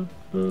 Right,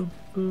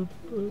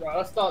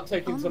 let's start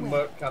taking some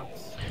merc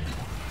camps.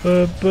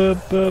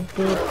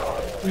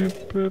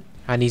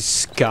 And he's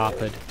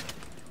scarpered.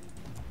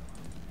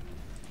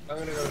 I'm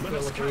gonna go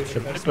kill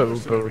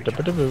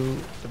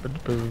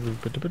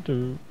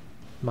the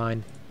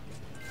Mine.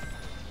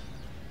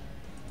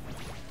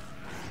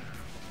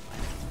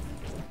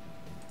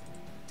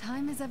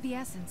 Time is of the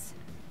essence.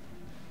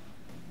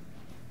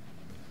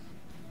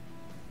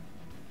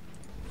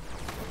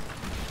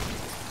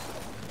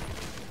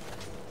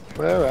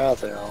 Where are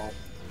they all?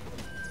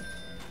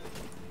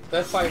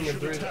 They're fighting the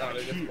Bruiser now,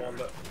 they just spawned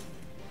it.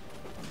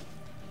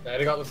 Yeah,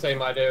 they got the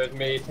same idea as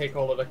me, take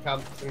all of the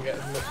camps and get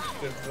as much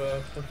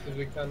of push as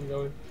we can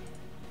going.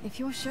 If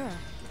you're sure.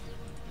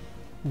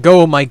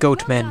 Go, my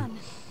goat men.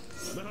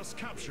 Let us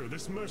capture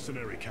this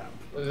mercenary camp.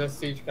 There's a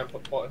siege camp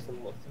at HotS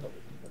and what's up.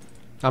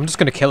 I'm just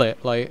gonna kill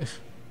it, like.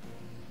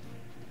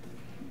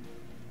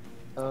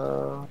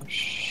 Oh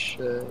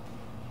shit.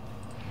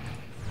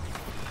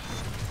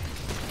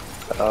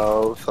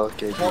 Oh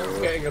fucking HotS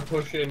hell. getting a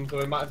push in, so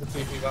we might have to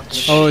TP back.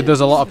 Oh,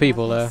 there's a lot of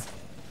people there.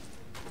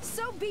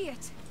 So be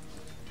it.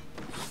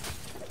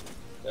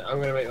 Yeah, I'm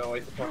gonna make my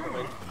way to top, I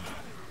think.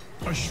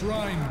 A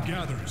shrine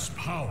gathers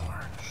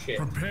power. Shit.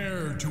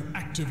 Prepare to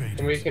activate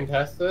Can we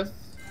contest this?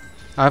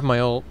 I have my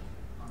ult.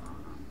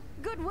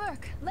 Good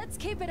work. Let's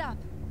keep it up.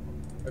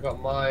 I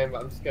got mine,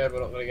 but I'm scared we're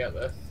not gonna get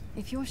this.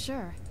 If you're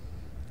sure.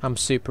 I'm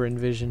super in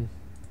vision.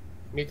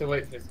 Need to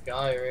wait for this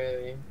guy,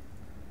 really.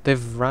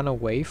 They've ran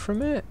away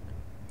from it?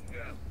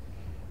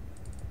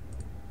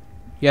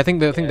 Yeah, I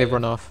think they've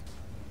run off.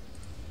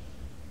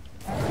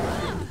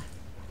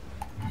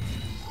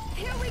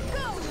 Here we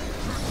go.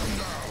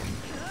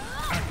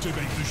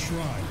 Activate the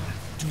shrine.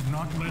 Do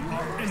not let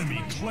our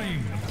enemy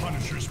claim the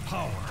Punisher's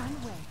power.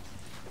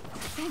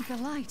 Thank the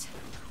light.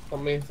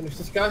 Want me to finish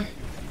this guy?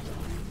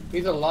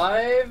 He's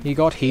alive. He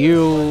got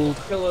healed.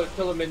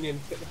 Kill a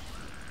minion.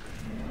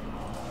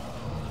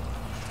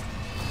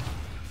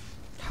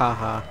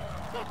 Haha.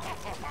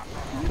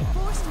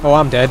 Oh,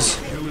 I'm dead.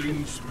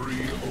 Killing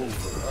spree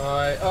over.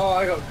 Alright. Oh,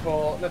 I got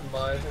caught. Never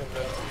mind.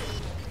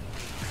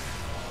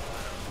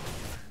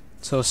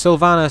 So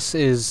Sylvanas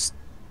is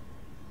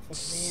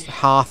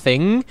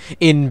halving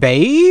in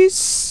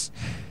base.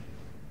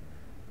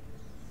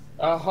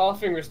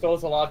 Halving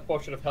restores a large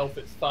portion of health.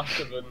 It's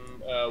faster than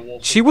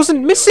Wolf. She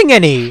wasn't missing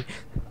any.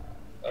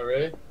 Oh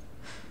really?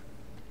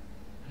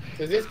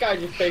 So is this guy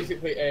just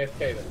basically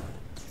AFK then?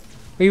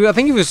 I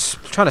think he was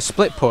trying to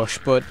split push,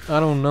 but I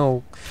don't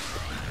know.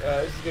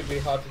 This is gonna be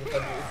hard to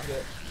defend, isn't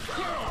it?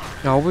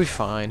 No, we'll be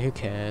fine. Who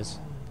cares?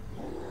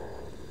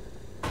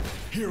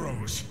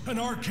 Heroes, an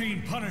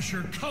arcane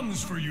Punisher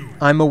comes for you.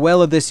 I'm a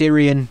well of this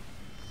Irian.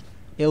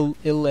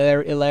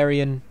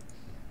 Ilarian.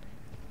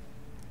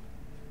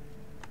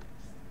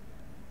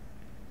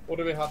 What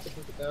do we have to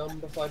put it down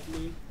besides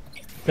me?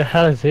 The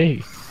hell is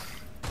he?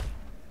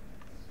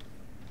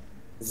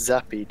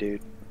 Zappy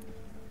dude.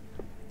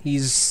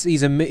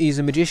 He's a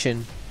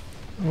magician.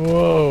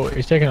 Whoa,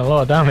 he's taking a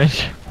lot of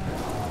damage.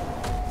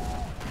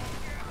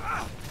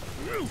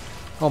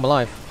 Oh, I'm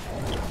alive.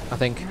 I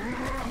think. It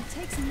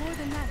takes more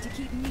than that to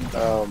keep me.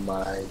 Oh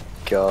my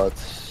god.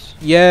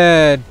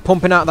 Yeah,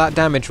 pumping out that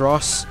damage,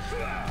 Ross.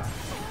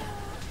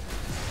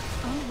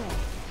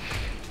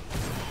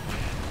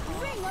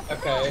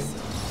 Okay.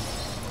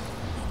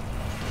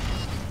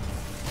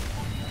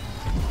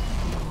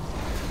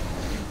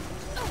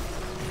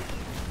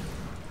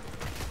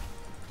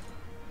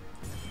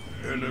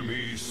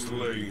 Enemy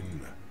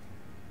slain.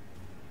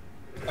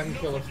 I can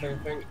kill this thing,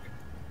 I think.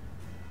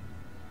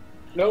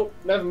 Nope,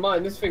 never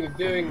mind. This thing is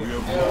doing a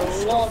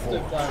lot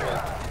of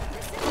damage.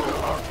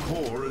 Our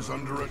core is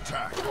under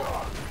attack.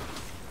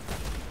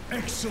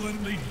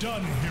 Excellently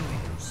done,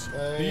 heroes.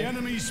 The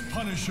enemy's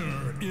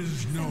Punisher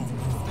is no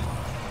more.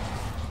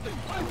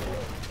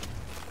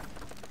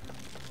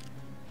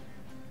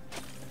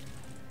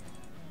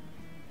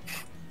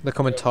 They're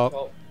coming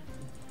top.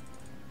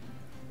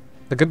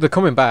 They're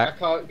coming I back.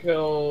 can't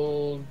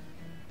kill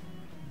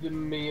the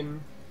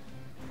minion.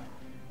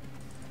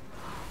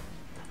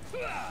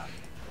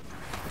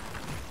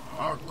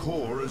 Our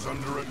core is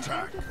under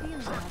attack.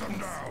 Track them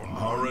down.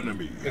 Our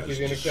enemy I think has he's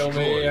gonna kill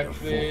me, destroyed a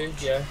actually.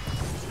 Yeah.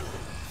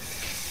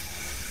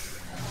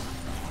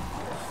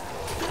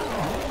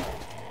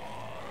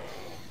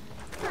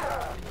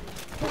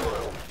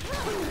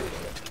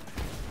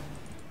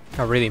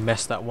 I really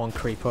messed that one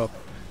creep up.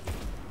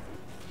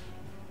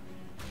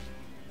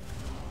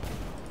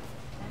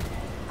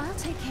 I'll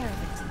take care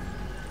of it.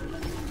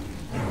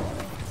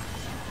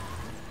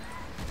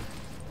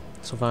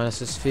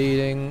 Sylvanus is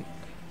feeding.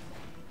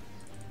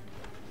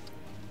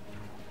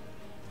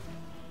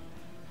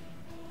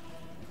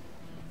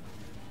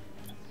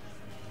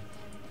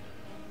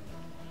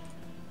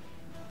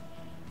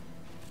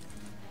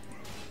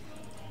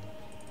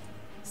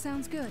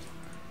 Sounds good.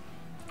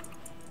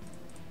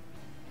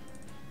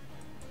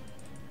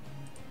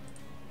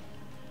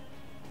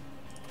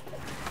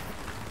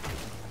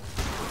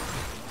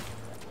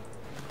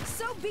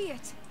 So be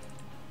it.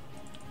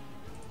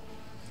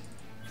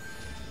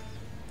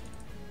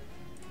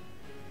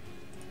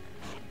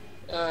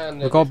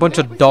 And We've got a bunch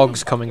of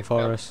dogs coming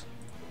for us.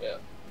 Yeah.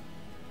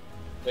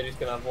 They're just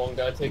gonna have one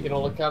guy taking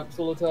all the camps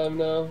all the time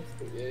now.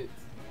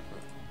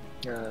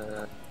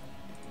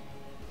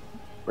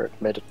 We're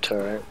made a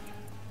turret.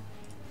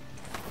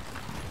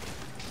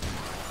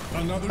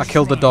 I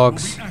killed the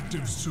dogs. Will be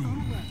active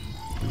soon.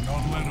 Do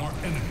not let our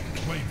enemy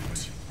claim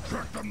it.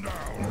 Track them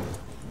down.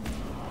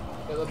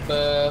 Get the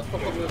bear,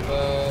 fuck up the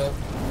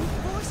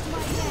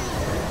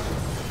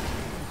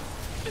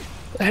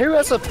bear. Who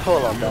has a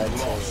pull on that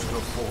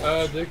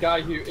team? The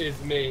guy who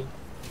is me.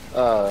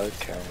 Oh,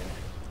 okay.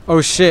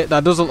 Oh shit,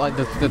 that doesn't look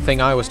like the thing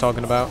I was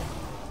talking about.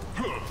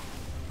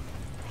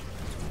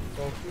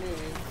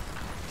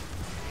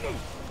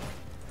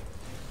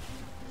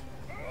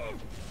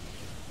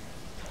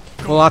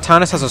 Well,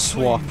 Artanis has a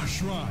swap.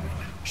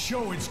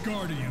 Show its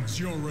guardians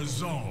your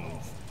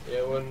resolve.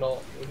 Yeah, we're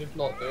just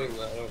not doing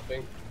that, I don't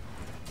think.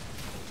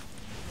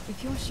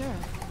 If you're sure.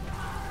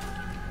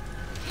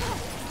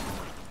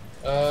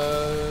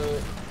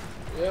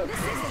 Yeah. This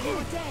isn't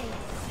your day.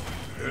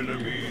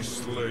 Enemy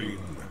slain.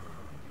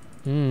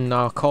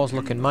 Our core's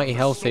looking mighty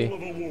healthy.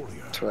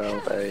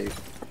 12, 8,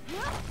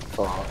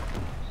 4.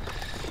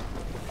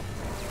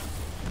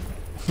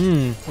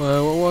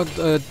 Well, what?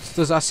 I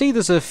see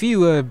there's a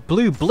few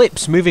blue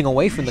blips moving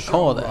away from the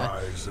core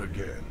there.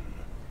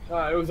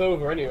 It was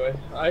over anyway.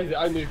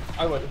 I knew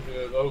I went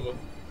into it was over.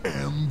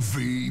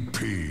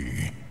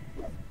 MVP.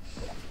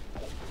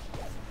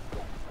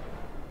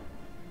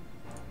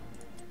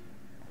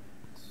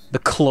 The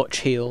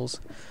clutch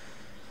heals.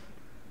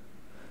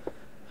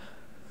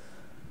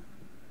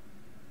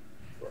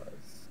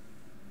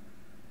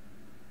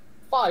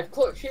 Five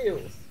clutch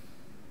heals.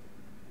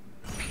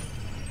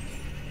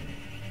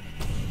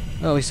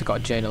 Well, at least I got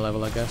a Jaina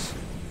level, I guess.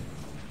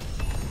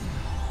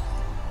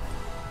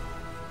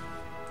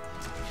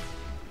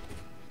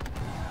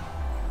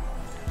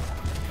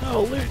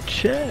 Oh, loot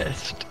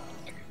chest.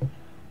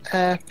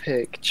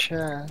 Epic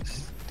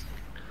chest.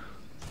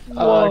 Whoa.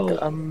 Oh, I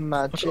got a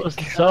magic. I got a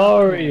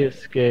Zarya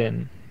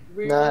skin.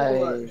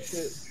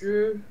 Nice.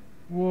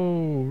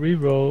 Whoa,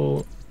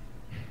 reroll.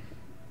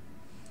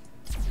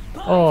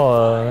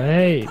 Oh,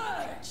 hey.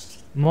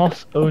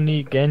 Moss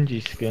Oni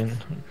Genji skin.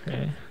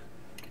 Okay.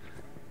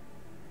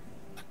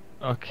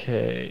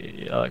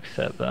 Okay, I'll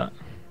accept that.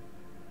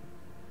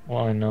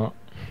 Why not?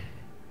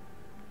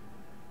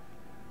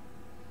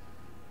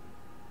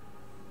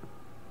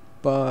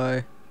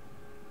 Bye.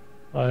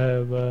 I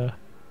have go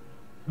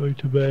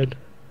to bed.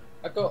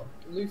 I got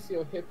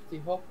Lucio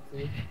Hippity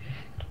Hoppity.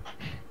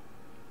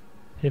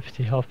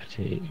 Hippity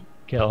hoppity,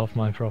 get off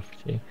my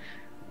property.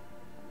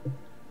 I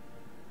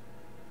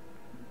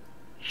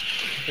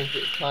think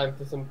it's time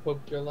for some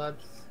PUBG,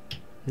 lads.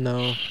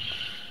 No.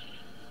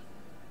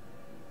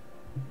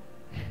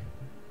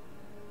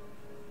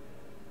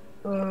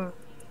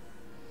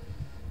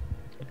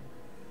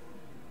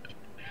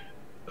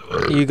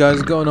 You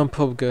guys going on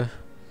PUBG?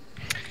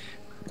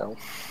 No.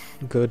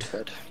 Good.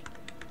 Good.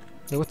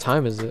 Hey, what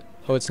time is it?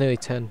 Oh, it's nearly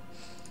 10.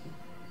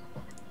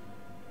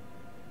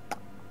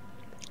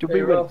 Did Hey,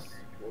 we win? Ross.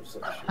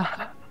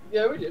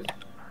 Yeah, we did.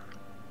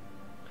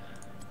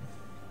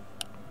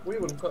 We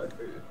won quite a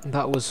few.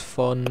 That was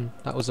fun.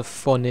 That was a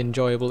fun,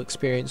 enjoyable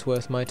experience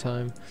worth my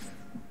time.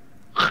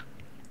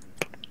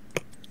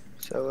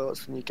 So,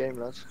 what's the new game,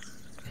 lads?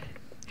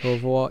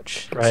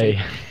 Overwatch.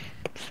 Ray.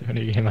 It's the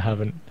only game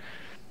I've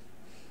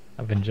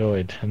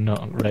enjoyed and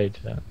not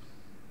raged at.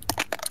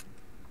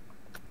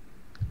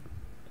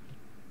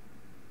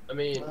 I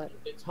mean,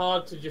 it's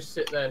hard to just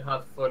sit there and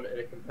have fun in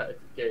a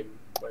competitive game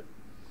when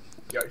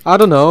you actually I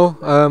don't know.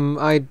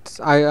 I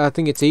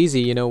think it's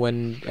easy, you know,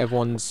 when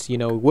everyone's, you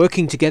know,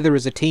 working together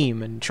as a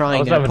team and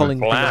trying and pulling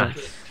things on. I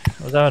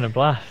was having a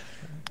blast.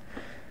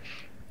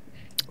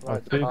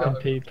 Right, Booping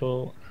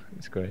people.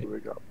 It's great. We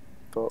got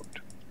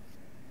booked.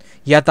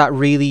 You had that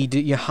really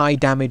your high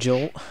damage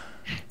ult.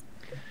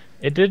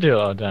 It did do a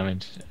lot of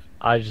damage.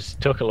 I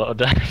just took a lot of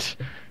damage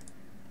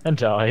and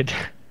died.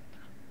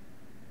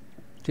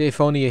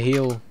 If only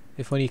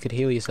if only you could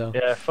heal yourself.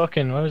 Yeah,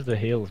 fucking, where's the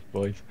heals,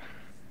 boys?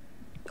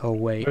 Oh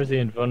wait. Where's the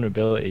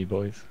invulnerability,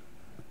 boys?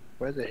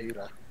 Where's the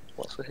healer?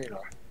 What's the healer?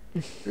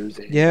 Who's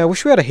the healer? Yeah, I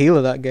wish we had a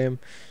healer that game.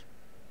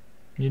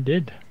 You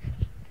did.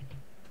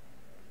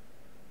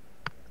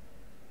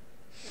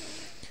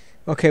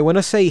 Okay, when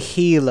I say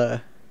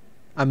healer,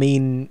 I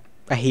mean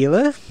A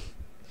healer?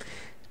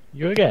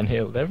 You were getting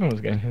healed. Everyone was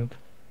getting healed.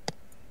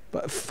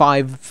 But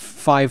 5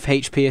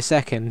 HP a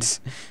second.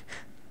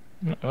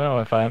 Well,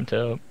 if I amped it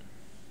up.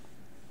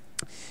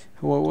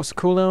 What's the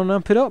cooldown on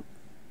amp it up?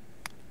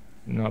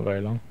 Not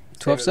very long.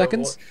 12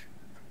 seconds?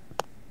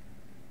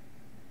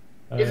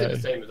 Is it the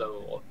same as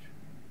Overwatch?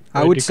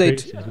 I would say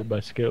by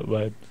skill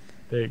by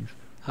things.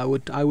 I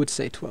would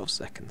say 12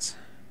 seconds.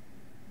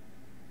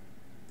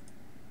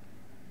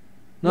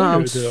 No, Well,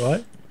 I'm you do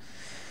alright.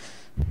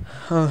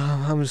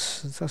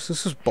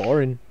 this is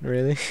boring,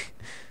 really.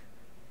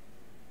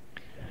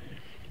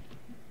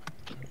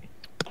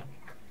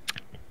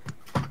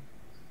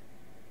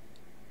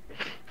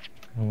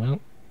 Oh, well.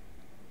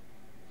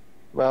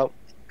 Well,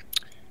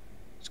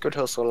 it's good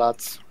hustle,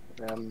 lads.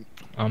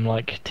 I'm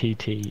like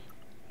TT.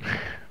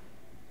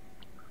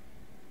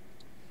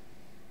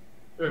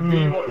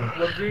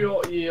 Review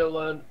what you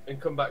learned and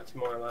come back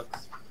tomorrow,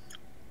 lads.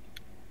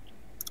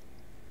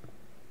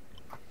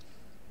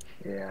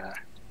 Yeah.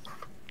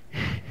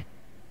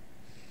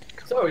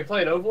 So, are we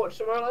playing Overwatch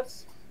tomorrow,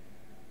 lads?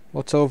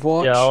 What's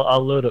Overwatch? Yeah,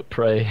 I'll load up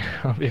Prey.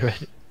 I'll be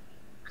ready.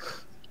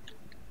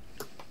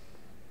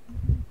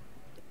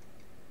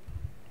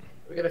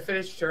 We're gonna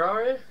finish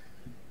Terraria.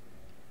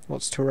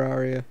 What's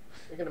Terraria?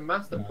 We're gonna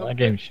master Pokemon. That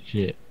game's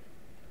shit.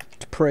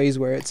 Praise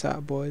where it's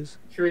at, boys.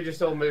 Should we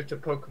just all move to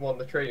Pokemon,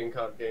 the trading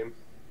card game?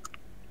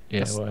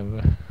 Yeah,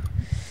 whatever.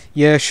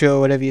 Yeah, sure,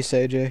 whatever you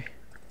say, Jay.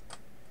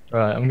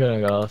 Right, I'm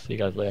gonna go. I'll see you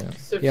guys later.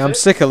 Yeah, I'm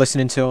sick of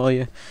listening to all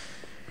you.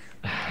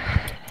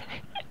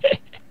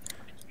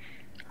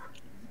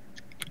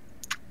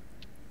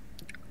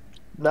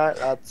 Night,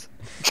 lads.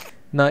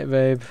 Night,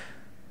 babe.